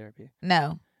 Conversion therapy.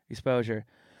 No. Exposure.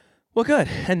 Well, good.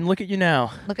 And look at you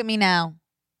now. Look at me now.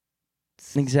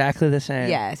 Exactly the same.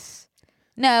 Yes.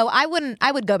 No, I wouldn't.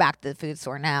 I would go back to the food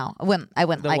store now. I wouldn't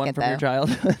The like one it from though. your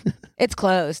childhood. It's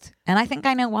closed, and I think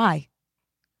I know why.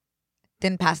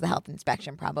 Didn't pass the health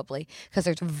inspection probably because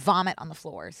there's vomit on the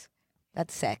floors.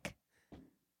 That's sick.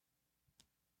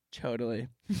 Totally.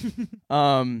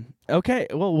 Okay.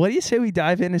 Well, what do you say we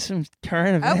dive into some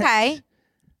current events? Okay.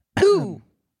 Ooh.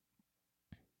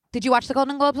 Did you watch the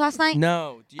Golden Globes last night?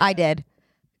 No. I did.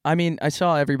 I mean, I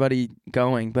saw everybody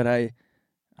going, but I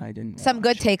didn't. Some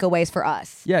good takeaways for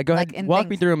us. Yeah, go Like, ahead. and Walk things-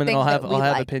 me through them, and then I'll things have that we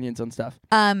like. opinions on stuff.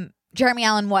 Jeremy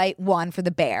Allen White won for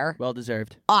The Bear. Well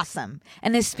deserved. Awesome.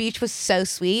 And his speech was so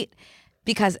sweet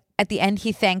because at the end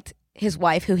he thanked his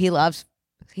wife, who he loves.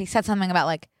 He said something about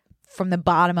like from the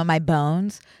bottom of my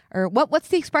bones, or what's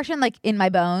the expression, like in my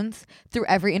bones, through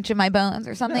every inch of my bones,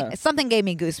 or something. Yeah. Something gave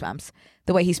me goosebumps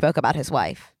the way he spoke about his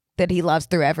wife, that he loves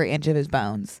through every inch of his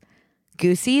bones.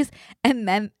 Goosies. And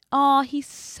then he's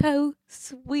so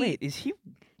sweet. Wait, is he?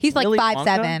 He's like Willy 5'7".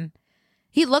 Wonka?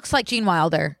 He looks like Gene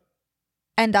Wilder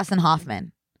and Dustin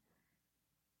Hoffman.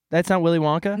 That's not Willy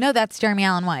Wonka? No, that's Jeremy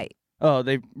Allen White. Oh,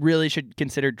 they really should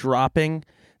consider dropping.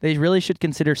 They really should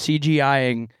consider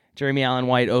CGIing Jeremy Allen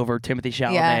White over Timothy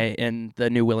Chalamet in the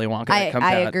new Willy Wonka that comes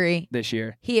I out agree. this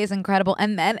year. He is incredible.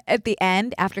 And then at the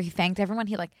end, after he thanked everyone,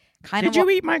 he like kind of Did you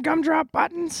eat my gumdrop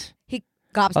buttons? He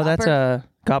gobstopper. Oh, that's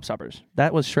Gobstoppers.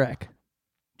 That was Shrek.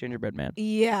 Gingerbread Man.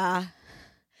 Yeah.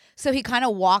 So he kind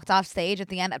of walked off stage at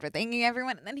the end after thanking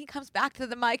everyone, and then he comes back to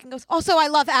the mic and goes, "Also, I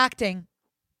love acting,"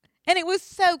 and it was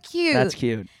so cute. That's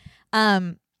cute.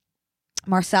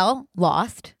 Marcel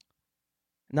lost.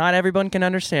 Not everyone can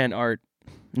understand art.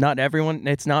 Not everyone.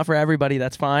 It's not for everybody.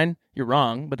 That's fine. You're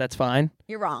wrong, but that's fine.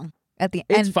 You're wrong. At the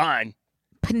It's end, fine.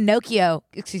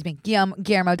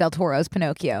 Guillermo del Toro's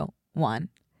Pinocchio won,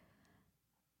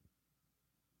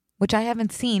 which I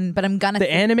haven't seen, but I'm gonna. The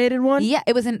animated one? Yeah,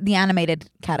 it was in the animated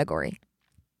category.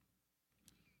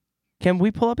 Can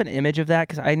we pull up an image of that?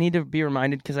 Because I need to be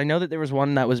reminded, because I know that there was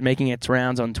one that was making its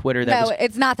rounds on Twitter. That No,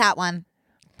 it's not that one.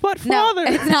 But Father!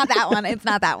 No, it's not that one. It's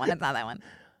not that one. It's not that one.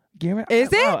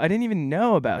 Is it? Wow, I didn't even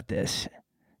know about this.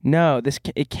 No,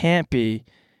 it can't be.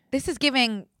 This is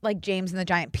giving like James and the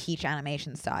Giant Peach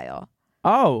animation style.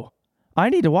 Oh, I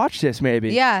need to watch this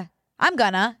maybe. Yeah, I'm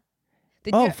gonna.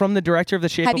 From the director of The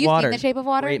Shape of Water. Have you seen The Shape of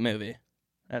Water? Great movie.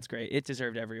 That's great. It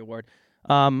deserved every award.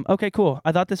 Okay, cool.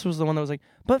 I thought this was the one that was like,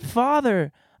 but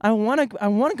Father, I want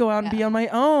to go out and be on my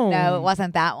own. No, it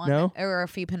wasn't that one. No? There were a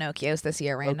few Pinocchios this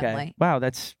year randomly. Okay. Wow,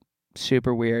 that's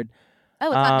super weird. Oh,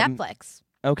 it's on Netflix.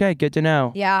 Okay, good to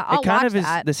know. Yeah, I'll It kind watch of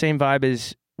that. is the same vibe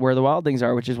as Where the Wild Things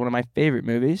Are, which is one of my favorite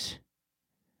movies.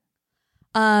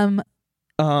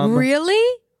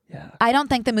 Really? Yeah. I don't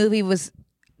think the movie was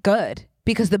good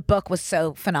because the book was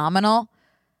so phenomenal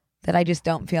that I just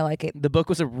don't feel like it. The book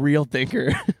was a real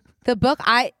thinker. The book,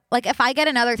 if I get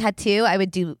another tattoo, I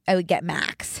would get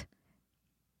Max.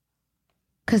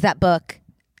 Because that book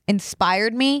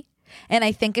inspired me and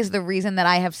I think is the reason that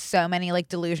I have so many like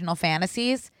delusional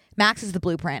fantasies. Max is the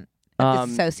blueprint of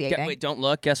dissociating. Wait, don't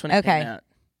look. Guess when it came out.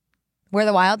 Where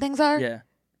the Wild Things Are? Yeah,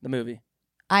 the movie.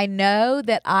 I know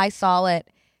that I saw it.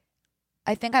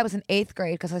 I think I was in 8th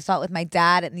grade because I saw it with my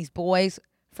dad and these boys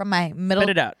from my middle.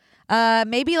 Spit it out.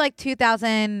 Maybe like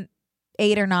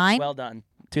 2008 or 9. Well done.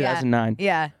 2009.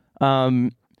 Yeah.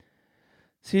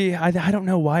 See, I don't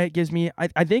know why it gives me.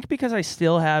 I think because I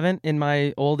still haven't, in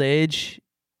my old age,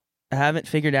 I haven't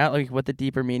figured out like what the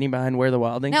deeper meaning behind Where the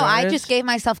Wild Things Are. No, I is. just gave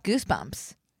myself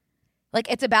goosebumps. Like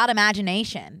it's about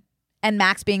imagination and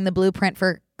Max being the blueprint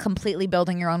for completely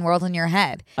building your own world in your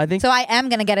head. I think so. I am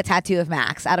gonna get a tattoo of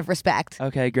Max out of respect.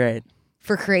 Okay, great.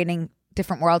 For creating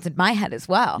different worlds in my head as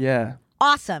well. Yeah.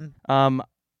 Awesome.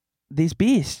 These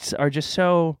beasts are just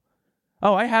so.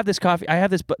 Oh, I have this coffee. I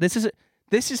have this book.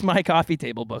 This is my coffee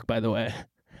table book, by the way.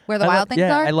 Where the Wild Things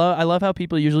Are? I love how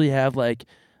people usually have like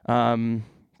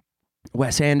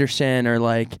Wes Anderson or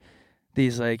like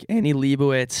these like Annie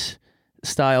Leibovitz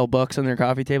style books on their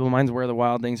coffee table. Mine's Where the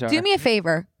Wild Things Are. Do me a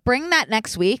favor. Bring that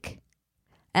next week.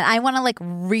 And I want to like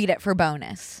read it for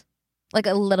bonus. Like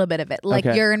a little bit of it. Like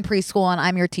you're in preschool and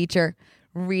I'm your teacher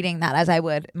reading that as I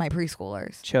would my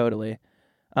preschoolers. Totally.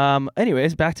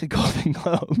 Anyways, back to Golden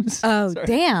Globes. Oh, Sorry.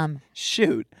 damn.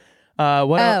 Shoot.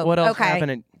 What else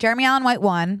happened? Jeremy Allen White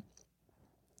won.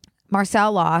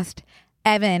 Marcel lost.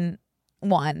 Evan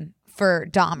won for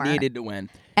Dahmer. Needed to win.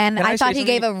 And I thought he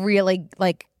gave a really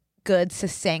like good,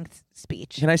 succinct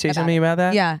speech. Can I say something about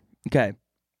that? Yeah. Okay.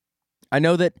 I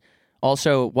know that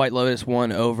also White Lotus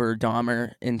won over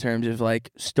Dahmer in terms of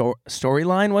like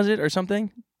storyline, was it, or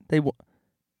something?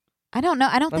 I don't know.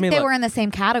 I don't think they were in the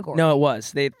same category. No, it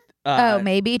was. They.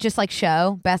 Maybe just like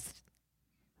show best.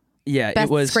 Yeah, best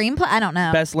it was screenplay. I don't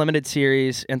know. Best limited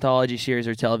series, anthology series,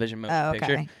 or television motion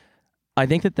picture. I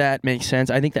think that makes sense.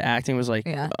 I think the acting was like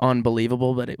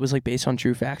unbelievable, but it was like based on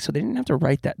true facts, so they didn't have to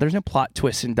write that. There's no plot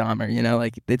twist in Dahmer, you know,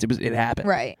 like it happened,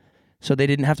 right? So they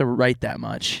didn't have to write that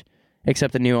much,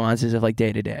 except the nuances of like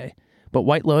day to day. But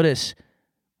White Lotus,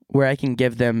 where I can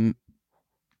give them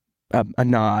a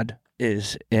nod,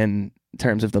 is in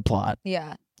terms of the plot,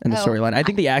 and the storyline. I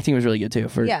think the acting was really good too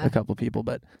for a couple people,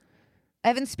 but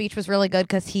Evan's speech was really good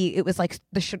because it was like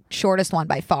the shortest one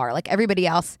by far. Like everybody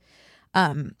else,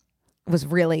 was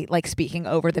really like speaking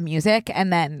over the music,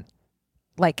 and then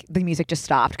like the music just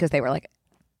stopped because they were like,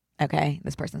 okay,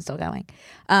 this person's still going.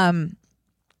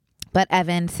 But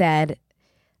Evan said,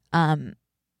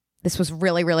 this was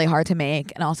really, really hard to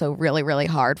make and also really, really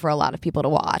hard for a lot of people to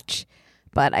watch.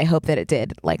 But I hope that it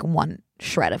did like one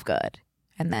shred of good,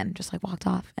 and then just like walked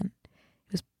off, and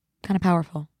it was kind of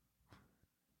powerful.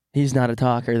 He's not a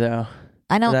talker though.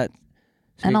 I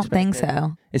don't think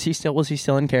so. Was he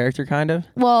still in character kind of?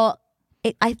 Well,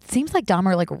 it seems like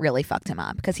Dahmer like really fucked him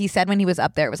up because he said when he was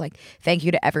up there, it was like, thank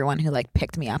you to everyone who like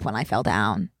picked me up when I fell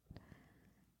down.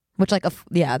 Which like,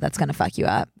 that's going to fuck you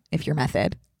up if you're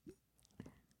method.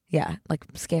 Yeah, like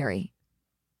scary.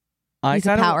 I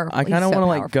kind of want to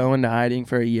like go into hiding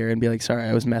for a year and be like, sorry,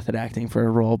 I was method acting for a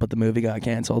role, but the movie got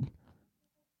canceled.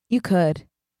 You could.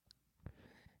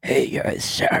 Hey,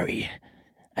 sorry.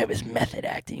 I was method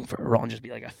acting for a role, and just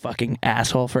be like a fucking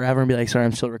asshole forever and be like, sorry,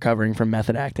 I'm still recovering from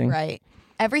method acting. Right.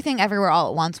 Everything Everywhere All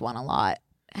at Once won a lot.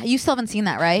 You still haven't seen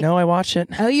that, right? No, I watched it.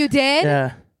 Oh, you did?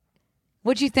 Yeah.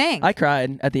 What'd you think? I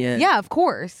cried at the end. Yeah, of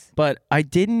course. But I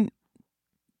didn't.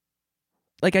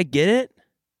 Like, I get it.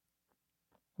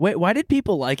 Wait, why did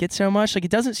people like it so much? Like,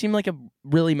 it doesn't seem like a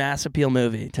really mass appeal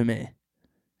movie to me.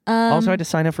 Also, I had to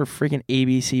sign up for freaking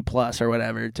ABC Plus or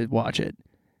whatever to watch it.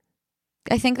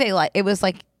 I think it was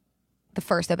like the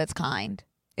first of its kind.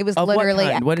 It was Of literally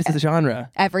what kind? What is the genre?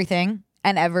 everything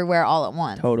and everywhere all at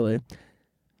once. Totally.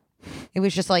 It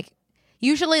was just like,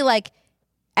 usually like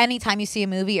anytime you see a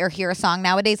movie or hear a song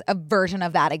nowadays, a version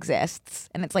of that exists.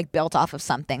 And it's like built off of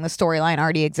something. The storyline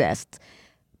already exists.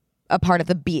 A part of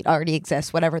the beat already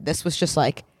exists. Whatever. This was just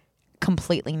like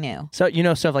completely new. So,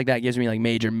 stuff like that gives me like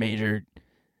major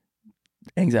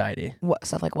anxiety. What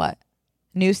stuff like what?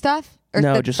 New stuff? Or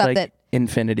No, just stuff like that,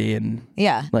 infinity and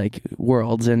yeah. like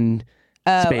worlds and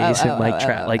space and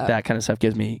like that kind of stuff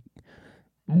gives me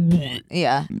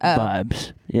yeah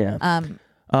vibes. Yeah.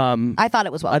 I thought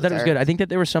it was well. I thought it was good. I think that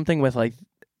there was something with like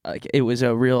it was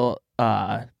a real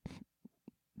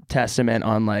testament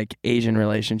on like Asian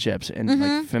relationships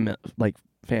and like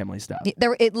family stuff.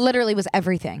 It literally was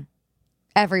everything,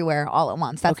 everywhere, all at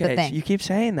once. That's the thing. So you keep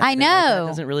saying that. I know. Like, that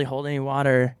doesn't really hold any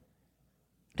water.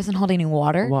 Doesn't hold any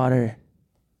water.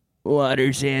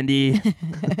 Water, Sandy.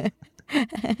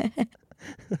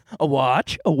 A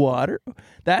watch, a water.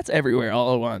 That's everywhere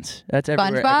all at once. That's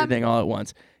everywhere, SpongeBob? everything all at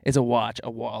once. It's a watch, a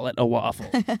wallet, a waffle.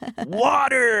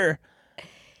 Water!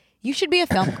 You should be a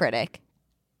film critic.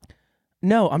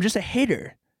 No, I'm just a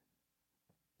hater.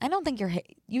 I don't think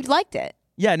you liked it.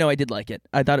 Yeah, no, I did like it.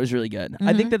 I thought it was really good.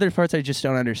 I think that there's parts I just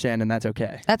don't understand, and that's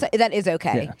okay. That is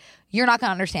okay. Yeah. You're not going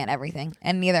to understand everything,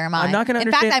 and neither am I. I'm not going to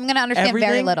understand. In fact, I'm going to understand very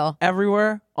everything, little.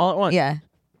 Everywhere, all at once. Yeah,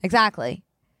 exactly.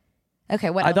 Okay,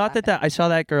 what? I thought that I saw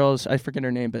that girl's. I forget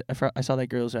her name, but I saw that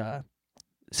girl's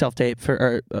self-tape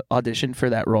for audition for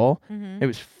that role. It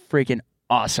was freaking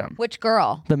awesome. Which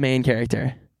girl? The main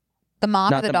character. The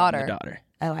mom Not or the the daughter? Mom, the daughter.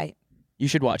 Oh, You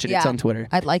should watch it. Yeah, It's on Twitter.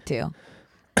 I'd like to.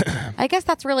 I guess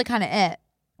that's really kind of it.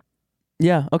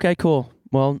 Yeah. Okay. Cool.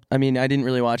 Well, I mean, I didn't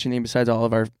really watch anything besides all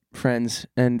of our friends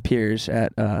and peers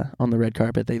at on the red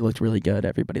carpet. They looked really good.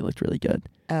 Everybody looked really good.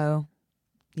 Oh,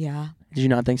 yeah. Did you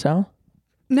not think so?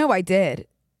 No, I did.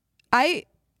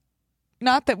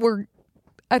 Not that we're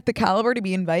at the caliber to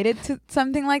be invited to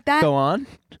something like that. Go on,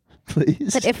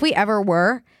 please. But if we ever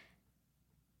were,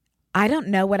 I don't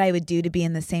know what I would do to be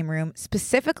in the same room,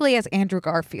 specifically as Andrew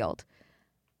Garfield.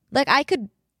 Like, I could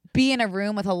be in a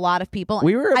room with a lot of people.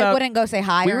 I wouldn't go say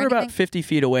hi or anything. We were about 50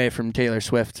 feet away from Taylor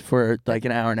Swift for like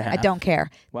an hour and a half. I don't care.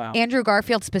 Wow. Andrew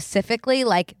Garfield specifically,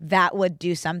 like, that would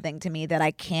do something to me that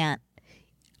I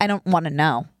don't want to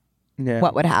know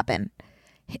what would happen.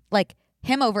 Like,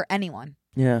 him over anyone.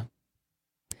 Yeah.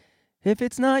 If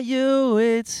it's not you,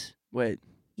 it's... Wait.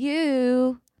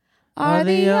 You are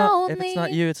the only... If it's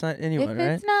not you, it's not anyone, right?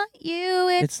 If it's not you,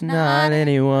 it's not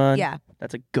anyone. Yeah.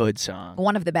 That's a good song.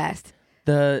 One of the best.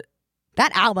 That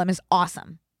album is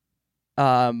awesome.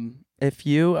 If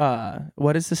you...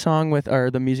 what is the song with... or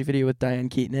the music video with Diane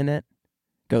Keaton in it?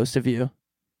 Ghost of You.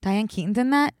 Diane Keaton's in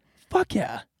that? Fuck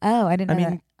yeah. Oh, I didn't know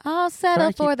that. I'll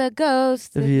settle for the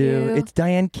ghost of you. It's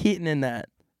Diane Keaton in that.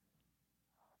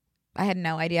 I had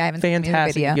no idea. I haven't seen the music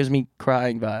Fantastic. video. It gives me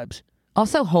crying vibes.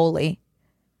 Also, holy.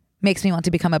 Makes me want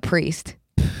to become a priest.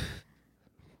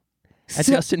 At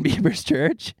Justin Bieber's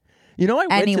church? You know, I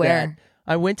went to that.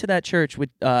 I went to that church with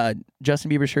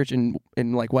Justin Bieber's church in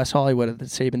like West Hollywood at the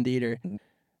Saban Theater.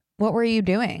 What were you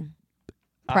doing?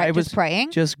 I was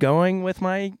praying? Just going with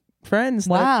my friends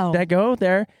that go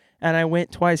there. And I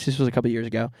went twice. This was a couple years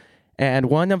ago. And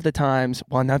one of the times,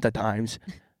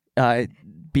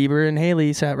 Bieber and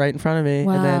Healy sat right in front of me.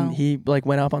 Wow. And then he like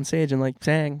went up on stage and like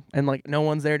sang. And like no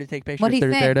one's there to take pictures. What'd he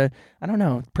They're sing? there to, I don't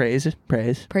know, praise.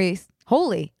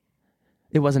 Holy.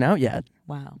 It wasn't out yet.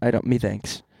 Wow.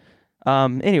 Methinks.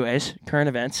 Anyways, current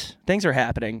events. Things are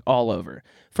happening all over.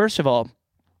 First of all,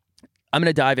 I'm going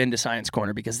to dive into Science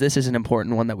Corner because this is an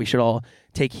important one that we should all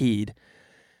take heed.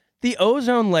 The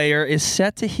ozone layer is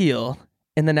set to heal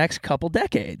in the next couple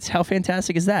decades. How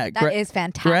fantastic is that? That is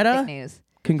fantastic Greta, news.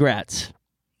 Congrats.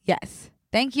 Yes.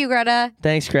 Thank you, Greta.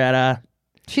 Thanks, Greta.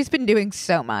 She's been doing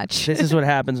so much. This is what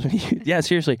happens when you... Yeah,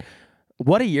 seriously.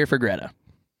 What a year for Greta.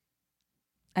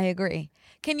 I agree.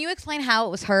 Can you explain how it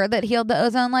was her that healed the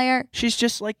ozone layer? She's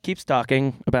just like keeps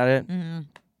talking about it. Mm-hmm.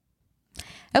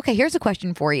 Okay, here's a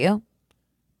question for you.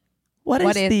 What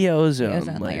is the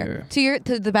ozone layer? To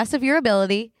the best of your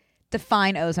ability,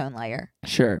 define ozone layer.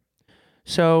 Sure.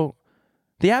 So,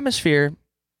 the atmosphere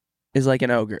is like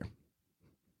an ogre.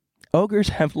 Ogres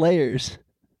have layers.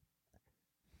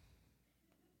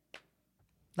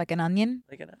 Like an onion?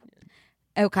 Like an onion.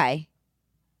 Okay.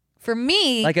 For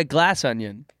me... Like a glass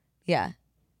onion. Yeah.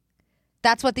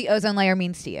 That's what the ozone layer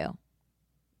means to you.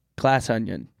 Glass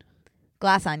onion.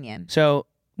 Glass onion. So...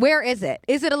 Where is it?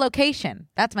 Is it a location?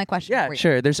 That's my question for you. Yeah,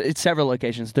 sure. It's several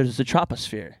locations. There's the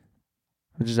troposphere,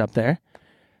 which is up there.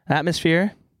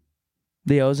 Atmosphere.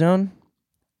 The ozone.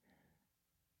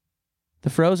 The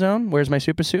frozone. Where's my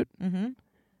super suit? Mm-hmm.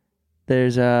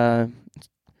 There's a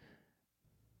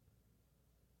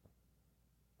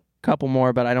couple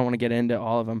more, but I don't want to get into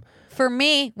all of them. For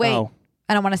me, wait,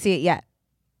 I don't want to see it yet.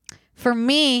 For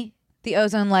me, the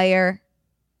ozone layer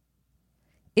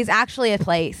is actually a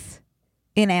place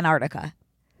in Antarctica.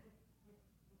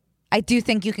 I do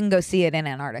think you can go see it in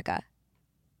Antarctica.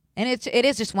 And it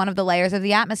is just one of the layers of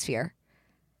the atmosphere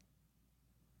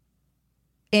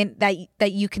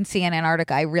that you can see in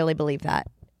Antarctica. I really believe that.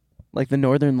 Like the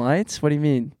Northern Lights? What do you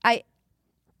mean? I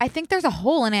think there's a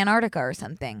hole in Antarctica or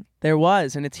something. There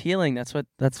was, and it's healing. That's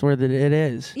where it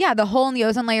is. Yeah, the hole in the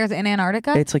ozone layer is in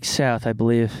Antarctica. It's like south, I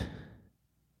believe.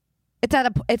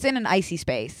 It's in an icy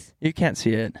space. You can't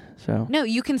see it, so. No,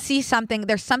 you can see something.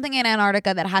 There's something in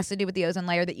Antarctica that has to do with the ozone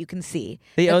layer that you can see.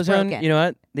 The ozone, broken. You know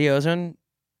what? The ozone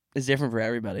is different for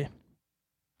everybody.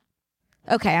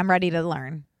 Okay, I'm ready to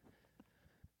learn.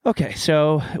 Okay,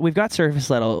 so we've got surface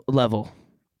level.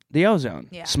 The ozone,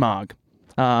 smog.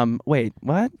 Wait,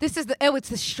 what? It's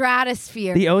the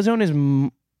stratosphere. The ozone is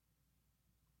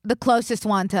the closest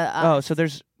one to us. So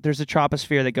there's a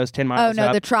troposphere that goes 10 miles up.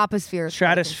 up. The troposphere.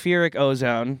 Stratospheric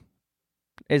ozone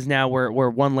is now we're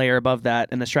one layer above that,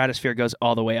 and the stratosphere goes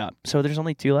all the way up. So there's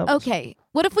only 2 levels. Okay,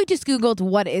 what if we just Googled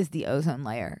what is the ozone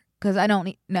layer? Because I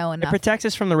don't know enough. It protects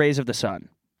us from the rays of the sun.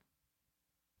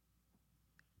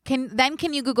 Can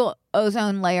you Google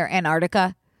ozone layer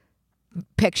Antarctica?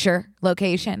 Picture,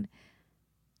 location.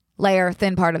 Layer,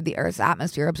 thin part of the Earth's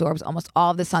atmosphere absorbs almost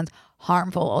all of the sun's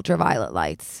harmful ultraviolet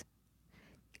lights.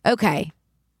 Okay.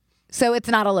 So it's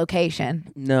not a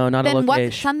location. No, not a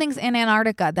location. Something's in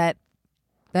Antarctica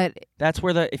That's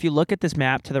where if you look at this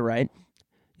map to the right,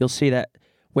 you'll see that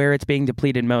where it's being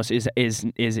depleted most is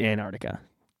Antarctica.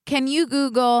 Can you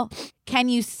Google, can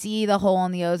you see the hole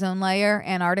in the ozone layer,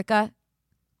 Antarctica?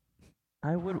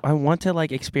 I want to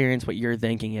experience what you're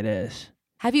thinking it is.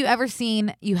 Have you ever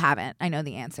seen? You haven't. I know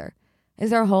the answer. Is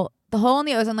there a hole? The hole in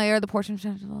the ozone layer, the portion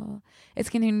it's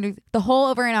continuing. The hole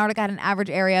over Antarctica had an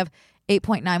average area of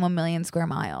 8.91 million square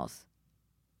miles.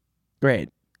 Great.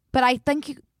 But I think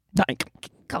you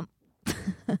come.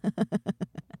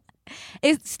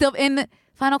 It's still in the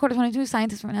final quarter 22.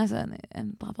 Scientists from NASA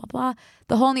and blah blah blah.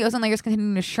 The hole in the ozone layer is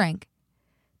continuing to shrink.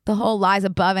 The hole lies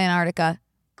above Antarctica.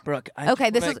 Brooke,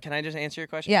 can I just answer your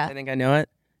question? Yeah. I think I know it.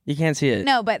 You can't see it.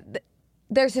 No, but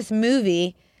there's this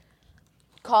movie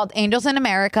called Angels in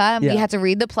America. We had to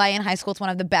read the play in high school. It's one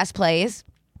of the best plays.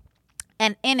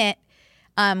 And in it,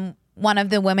 one of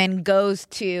the women goes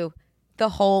to the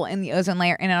hole in the ozone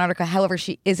layer in Antarctica. However,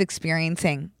 she is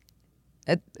experiencing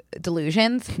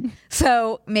delusions.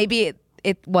 So maybe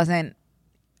it wasn't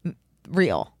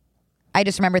real. I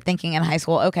just remember thinking in high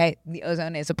school, okay, the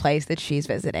ozone is a place that she's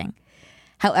visiting.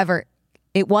 However,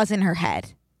 it was in her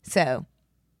head. So,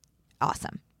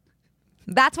 awesome.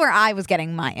 That's where I was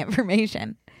getting my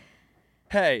information.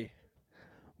 Hey,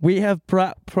 we have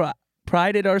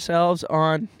prided ourselves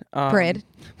on... Prid.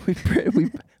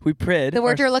 We prid. The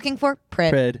word you're looking for?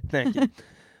 Prid. Prid, thank you.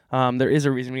 There is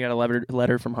a reason we got a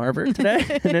letter from Harvard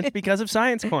today, and it's because of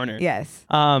Science Corner. Yes.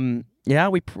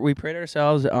 We prid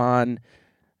ourselves on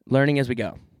learning as we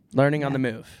go, learning on the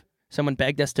move. Someone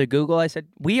begged us to Google. I said,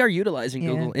 we are utilizing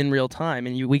Google in real time,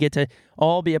 and we get to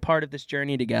all be a part of this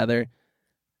journey together,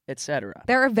 etc.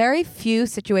 There are very few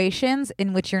situations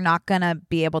in which you're not going to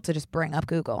be able to just bring up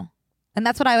Google. And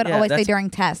that's what I would always say during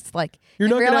tests. Like, you're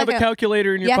not going to have a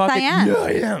calculator in your pocket? Yes, I am. Yeah,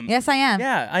 I am. Yes, I am.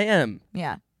 Yeah, I am.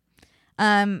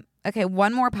 Yeah. Okay,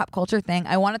 one more pop culture thing.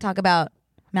 I want to talk about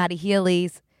Matty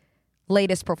Healy's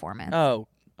latest performance. Oh,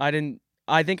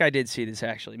 I think I did see this,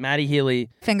 actually. Matty Healy.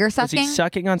 Finger sucking? Was he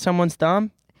sucking on someone's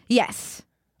thumb? Yes.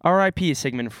 R.I.P.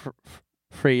 Sigmund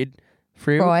Freud.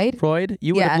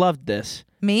 You would have loved this.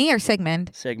 Me or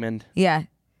Sigmund? Sigmund. Yeah.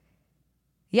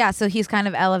 Yeah, so he's kind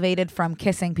of elevated from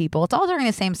kissing people. It's all during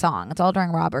the same song. It's all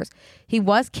during Robbers. He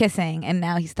was kissing, and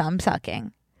now he's thumb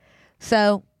sucking.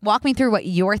 So walk me through what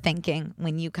you're thinking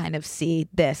when you kind of see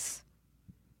this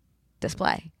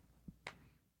display.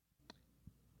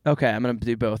 Okay, I'm going to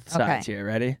do both sides here.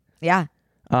 Ready? Yeah.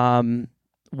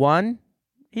 One,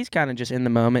 he's kind of just in the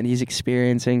moment.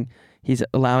 He's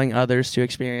allowing others to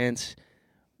experience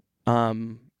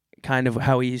kind of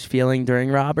how he's feeling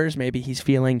during Robbers. Maybe he's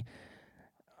feeling,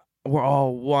 we're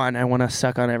all one. I want to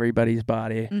suck on everybody's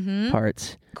body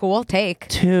parts. Cool take.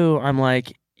 Two, I'm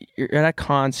like, you're at a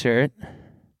concert.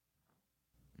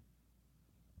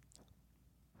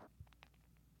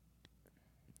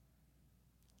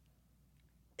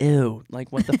 Ew,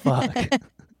 like what the fuck?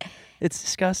 It's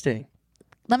disgusting.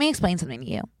 Let me explain something to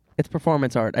you. It's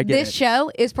performance art. I get it. This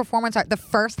show is performance art. The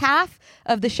first half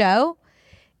of the show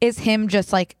is him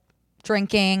just like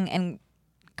drinking and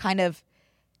kind of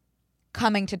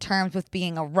coming to terms with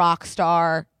being a rock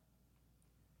star.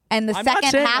 And the I'm not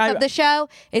second saying half of the show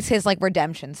is his like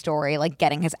redemption story, like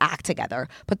getting his act together.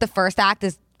 But the first act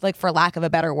is like, for lack of a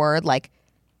better word, like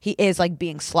he is like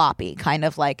being sloppy, kind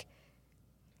of like.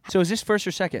 So is this first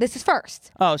or second? This is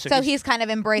first. Oh, so he's kind of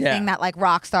embracing that like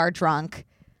rock star drunk.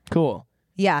 Cool.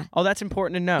 Yeah. Oh, that's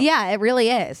important to know. Yeah, it really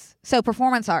is. So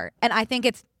performance art. And I think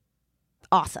it's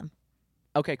awesome.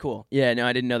 Okay, cool. Yeah, no,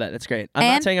 I didn't know that. That's great. I'm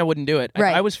not saying I wouldn't do it.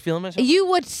 Right. I was feeling myself. You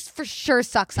would for sure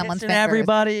suck someone's fingers.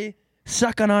 Everybody,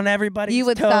 sucking on everybody's You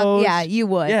would toes. suck. Yeah, you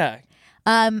would. Yeah.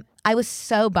 I was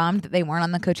so bummed that they weren't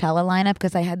on the Coachella lineup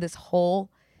because I had this whole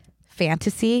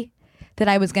fantasy that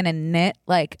I was going to knit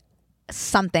like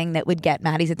something that would get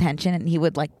Matty's attention and he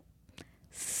would like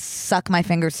suck my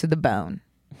fingers to the bone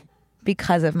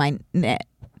because of my knit.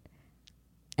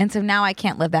 And so now I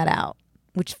can't live that out,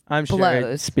 which I'm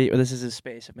blows. sure this is a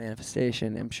space of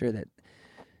manifestation. I'm sure that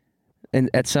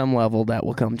at some level that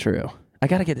will come true. I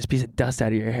got to get this piece of dust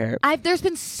out of your hair. There's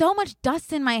been so much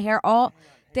dust in my hair all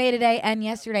day today and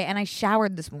yesterday, and I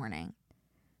showered this morning.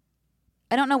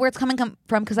 I don't know where it's coming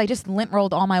from because I just lint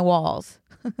rolled all my walls.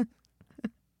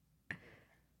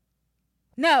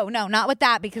 No, not with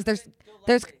that because there's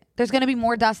going to be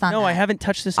more dust on that. No, I haven't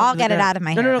touched this. I'll get it out of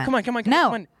my hair. No, come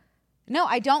on. No,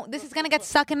 I don't. This is going to get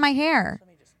stuck in my hair.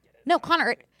 No,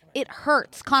 Connor, it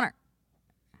hurts. Connor.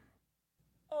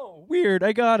 Oh, weird.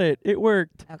 I got it. It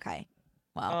worked. Okay.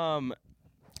 Well,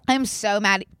 I'm so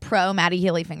pro Matty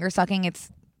Healy finger sucking.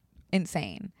 It's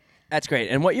insane. That's great.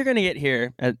 And what you're going to get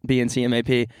here at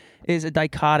BNCMAP is a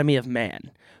dichotomy of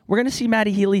man. We're going to see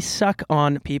Matty Healy suck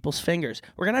on people's fingers.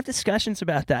 We're going to have discussions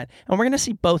about that. And we're going to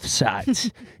see both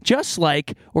sides. Just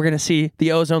like we're going to see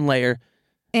the ozone layer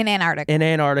in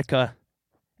Antarctica.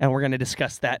 And we're going to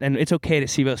discuss that. And it's okay to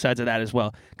see both sides of that as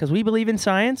well. Because we believe in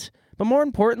science. But more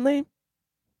importantly,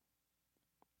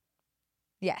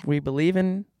 we believe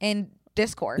in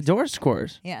discourse.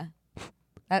 Discourse. Yeah.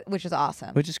 Which is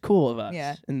awesome. Which is cool of us.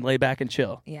 Yeah. And lay back and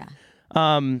chill. Yeah.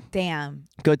 Damn.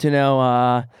 Good to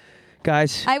know.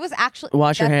 Guys, I was actually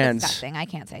wash your hands. Disgusting. I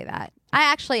can't say that.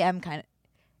 I actually am kind of.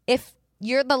 If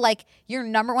you're your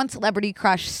number one celebrity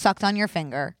crush sucked on your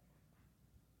finger,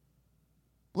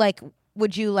 like,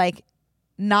 would you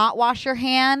not wash your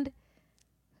hand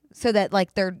so that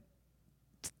their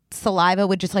saliva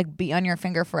would just be on your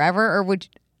finger forever, or would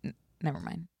you, never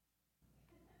mind.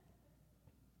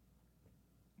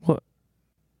 What?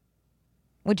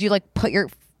 Would you put your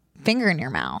finger in your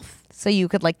mouth so you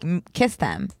could kiss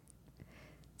them?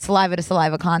 Saliva to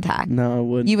saliva contact. No, I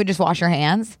wouldn't. You would just wash your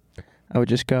hands? I would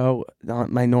just go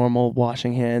on my normal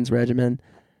washing hands regimen,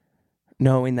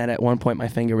 knowing that at one point my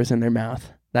finger was in their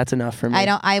mouth. That's enough for me.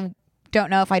 I don't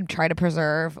know if I'd try to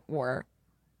preserve or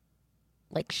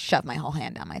shove my whole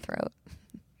hand down my throat.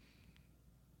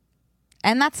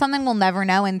 And that's something we'll never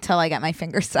know until I get my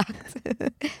finger sucked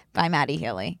by Matty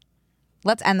Healy.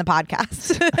 Let's end the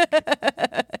podcast.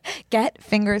 Get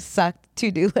fingers sucked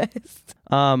to-do list.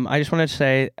 I just wanted to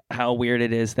say how weird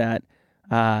it is that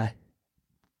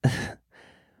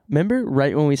remember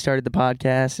right when we started the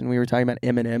podcast and we were talking about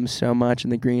M&M so much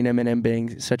and the green M&M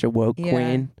being such a woke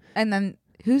queen? And then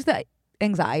who's the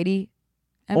anxiety?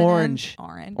 M&M?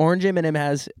 Orange M&M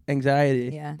has anxiety.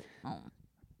 Yeah.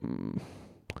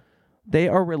 They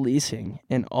are releasing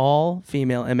an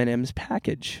all-female M&M's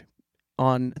package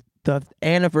on the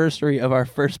anniversary of our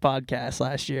first podcast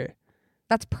last year.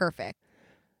 That's perfect.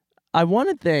 I want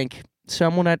to thank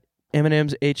someone at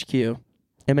M&M's HQ,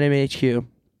 M&M HQ,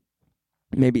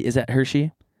 maybe is that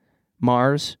Hershey,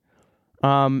 Mars,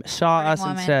 saw us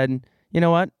and said, you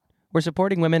know what? We're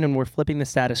supporting women and we're flipping the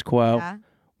status quo. Yeah.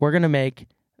 We're going to make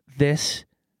this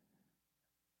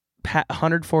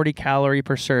 140 calorie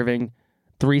per serving,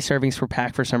 3 servings per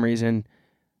pack for some reason,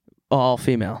 all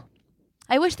female.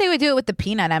 I wish they would do it with the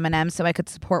peanut M&M so I could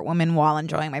support women while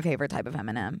enjoying my favorite type of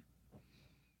M&M.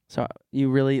 So you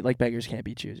really beggars can't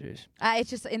be choosers. It's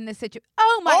just in this situation.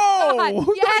 Oh my God!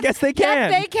 Yes, I guess they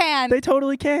can. Yes, they can. They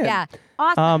totally can. Yeah,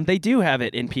 awesome. They do have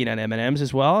it in peanut M&Ms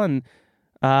as well, and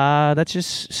that's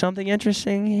just something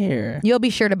interesting here. You'll be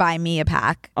sure to buy me a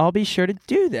pack. I'll be sure to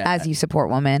do that as you support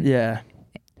women. Yeah,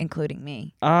 including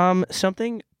me.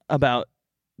 Something about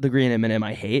the green M&M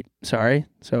I hate. Sorry,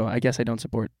 so I guess I don't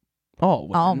support all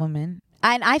women. All women.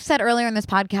 And I've said earlier in this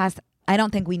podcast, I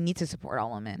don't think we need to support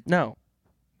all women. No.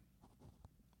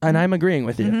 And I'm agreeing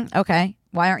with you. Mm-hmm. Okay.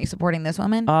 Why aren't you supporting this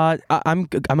woman? I'm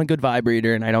a good vibe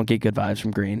reader, and I don't get good vibes from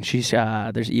Green. She's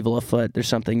there's evil afoot. There's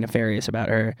something nefarious about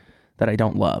her that I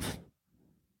don't love.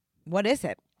 What is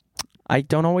it? I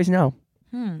don't always know,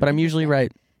 but I'm usually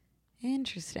right.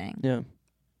 Interesting. Yeah.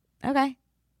 Okay.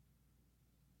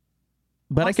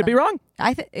 But I could be wrong.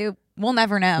 We'll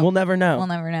never know. We'll never know. We'll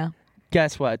never know.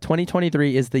 Guess what?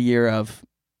 2023 is the year of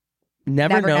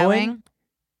never knowing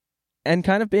and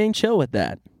kind of being chill with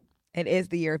that. It is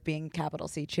the year of being capital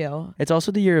C chill. It's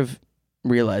also the year of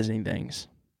realizing things.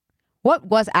 What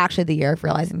was actually the year of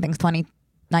realizing things?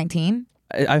 2019?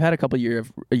 I've had a couple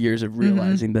years of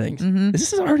realizing things. Mm-hmm.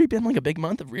 This has already been like a big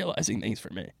month of realizing things for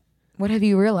me. What have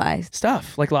you realized?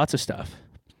 Stuff, like lots of stuff.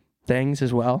 Things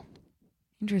as well.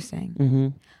 Interesting. Mm-hmm.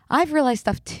 I've realized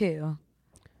stuff too.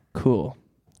 Cool.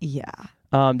 Yeah.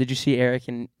 Did you see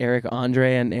Eric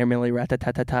Andre and Emily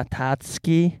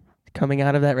Ratajkowski coming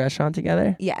out of that restaurant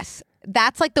together? Yes.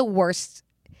 That's like the worst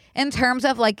in terms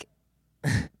of like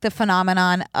the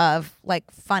phenomenon of like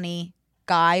funny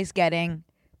guys getting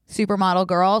supermodel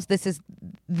girls. This is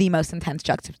the most intense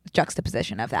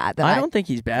juxtaposition of that I don't think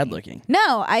he's bad looking.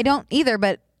 No, I don't either,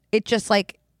 but it just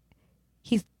like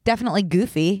he's definitely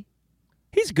goofy.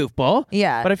 He's a goofball.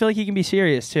 Yeah. But I feel like he can be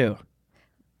serious too.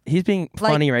 He's being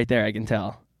funny right there, I can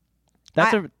tell.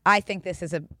 I think this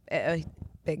is a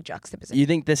big juxtaposition. Do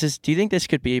you think this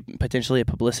could be potentially a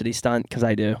publicity stunt? Because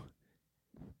I do.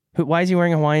 Why is he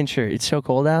wearing a Hawaiian shirt? It's so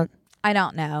cold out. I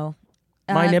don't know.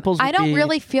 My nipples would I don't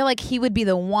really feel like he would be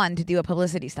the one to do a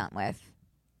publicity stunt with.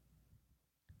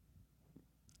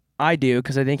 I do,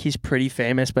 because I think he's pretty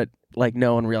famous, but like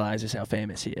no one realizes how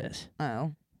famous he is.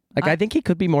 Oh. Like I think he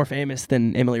could be more famous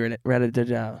than Emily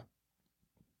Ratajkowski.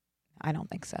 I don't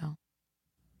think so.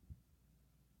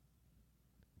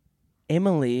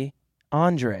 Emily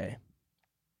Andre.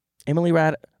 Emily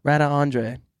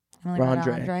Andre.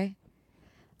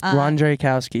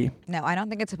 Rondrekowski. No, I don't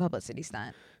think it's a publicity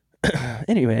stunt.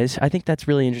 Anyways, I think that's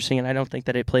really interesting, and I don't think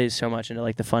that it plays so much into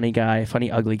like the funny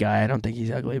ugly guy. I don't think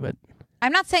he's ugly, but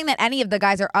I'm not saying that any of the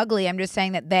guys are ugly. I'm just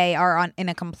saying that they are in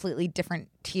a completely different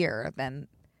tier than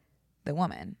the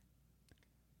woman.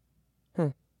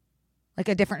 Like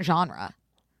a different genre.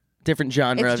 Different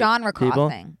genre. It's genre people?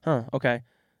 crossing. Huh. Okay.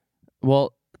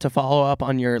 Well, to follow up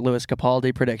on your Louis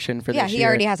Capaldi prediction for this year. Yeah, he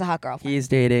already has a hot girlfriend. He's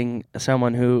dating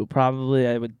someone who probably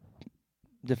I would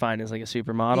define as like a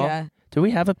supermodel. Yeah. Do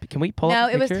we have can we pull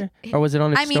up a picture? Or was it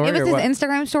on his story? I mean, it was his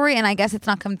Instagram story, and I guess it's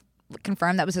not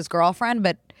confirmed that was his girlfriend,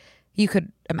 but you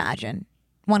could imagine.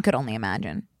 One could only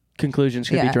imagine. Conclusions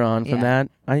could be drawn from that.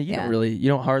 You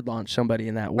don't hard launch somebody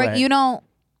in that way. Right, you don't.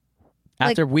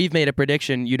 After we've made a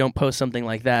prediction, you don't post something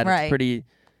like that. Right. It's pretty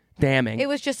damning. It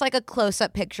was just like a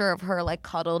close-up picture of her like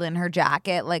cuddled in her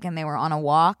jacket, like, and they were on a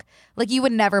walk. Like, you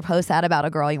would never post that about a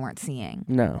girl you weren't seeing.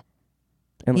 No.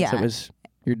 Unless it was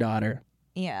your daughter.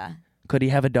 Yeah. Could he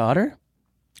have a daughter?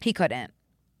 He couldn't.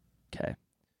 Okay.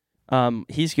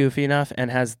 He's goofy enough and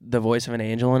has the voice of an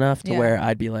angel enough to where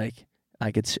I'd be like,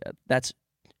 that's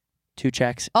 2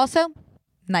 checks. Also,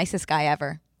 nicest guy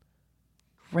ever.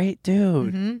 Great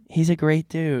dude. Mm-hmm. He's a great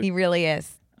dude. He really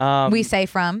is. We say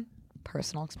from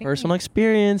personal experience. Personal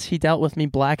experience. He dealt with me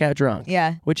blackout drunk.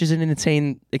 Yeah. Which is an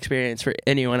insane experience for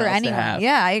anyone else to have.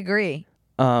 Yeah, I agree.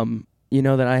 You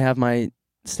know that I have my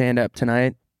stand-up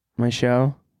tonight, my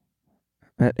show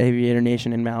at Aviator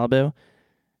Nation in Malibu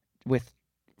with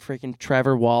freaking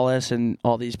Trevor Wallace and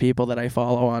all these people that I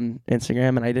follow on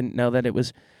Instagram, and I didn't know that it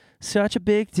was such a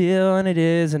big deal, and it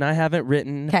is, and I haven't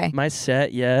written my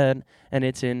set yet, and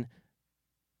it's in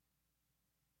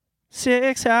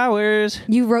 6 hours.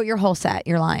 You wrote your whole set.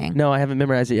 You're lying. No, I haven't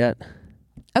memorized it yet.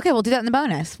 Okay, we'll do that in the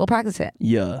bonus. We'll practice it.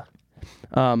 Yeah.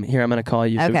 Here, I'm going to call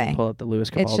you so we can pull up the Louis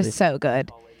Capaldi. It's just so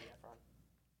good.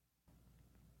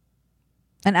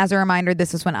 And as a reminder,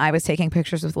 this is when I was taking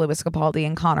pictures with Louis Capaldi,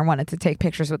 and Connor wanted to take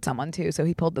pictures with someone too, so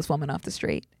he pulled this woman off the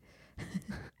street.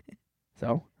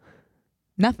 So?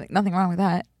 Nothing wrong with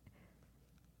that.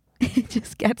 It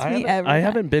just gets me every time. I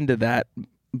haven't been to that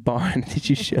barn. Did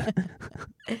you show?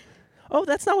 Oh,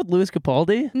 that's not with Louis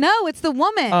Capaldi? No, it's the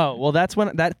woman. Oh, well, that's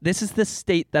when this is the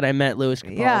state that I met Louis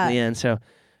Capaldi in. So,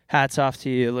 hats off to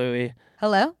you, Louis.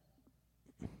 Hello?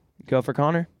 Go for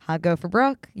Connor. I'll go for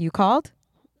Brooke. You called?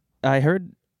 I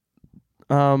heard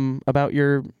about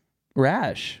your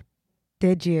rash.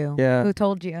 Did you? Yeah. Who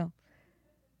told you?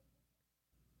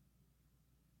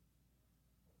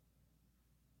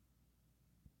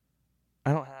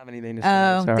 I don't have anything to say.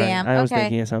 Oh, sorry. damn. I was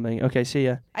thinking of something. Okay, see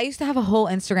ya. I used to have a whole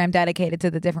Instagram dedicated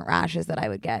to the different rashes that I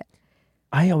would get.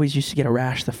 I always used to get a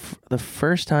rash the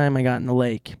first time I got in the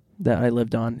lake that I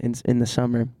lived on in the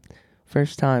summer.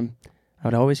 First time, I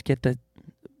would always get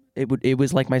it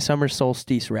was like my summer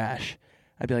solstice rash.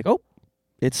 I'd be like, oh,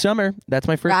 it's summer. That's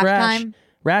my first rash.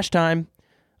 Rash time.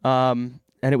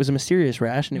 And it was a mysterious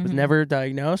rash, and it was never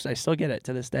diagnosed. I still get it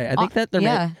to this day. I think that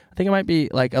I think I might be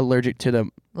like allergic to the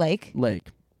lake. Lake.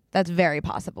 That's very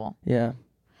possible. Yeah.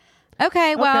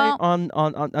 Okay, well. Okay,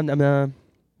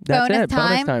 that's bonus it. time.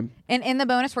 Bonus time. And in the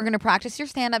bonus, we're going to practice your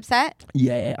stand-up set.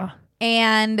 Yeah.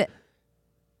 And,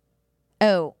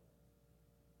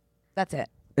 that's it.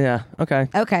 Yeah, okay.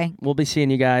 Okay. We'll be seeing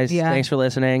you guys. Yeah. Thanks for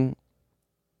listening.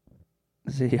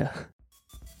 See ya.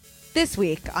 This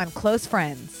week on Close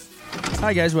Friends.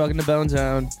 Hi, guys. Welcome to Bone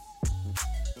Zone.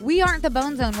 We aren't the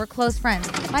Bone Zone. We're close friends.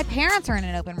 My parents are in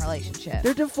an open relationship.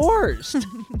 They're divorced.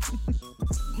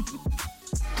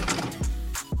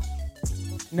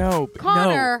 No.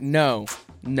 Connor. No.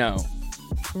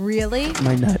 Really?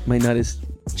 My nut is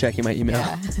checking my email.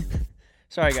 Yeah.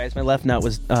 Sorry, guys. My left nut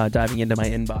was diving into my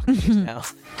inbox just now.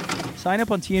 Sign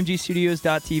up on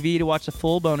tmgstudios.tv to watch the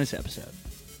full bonus episode.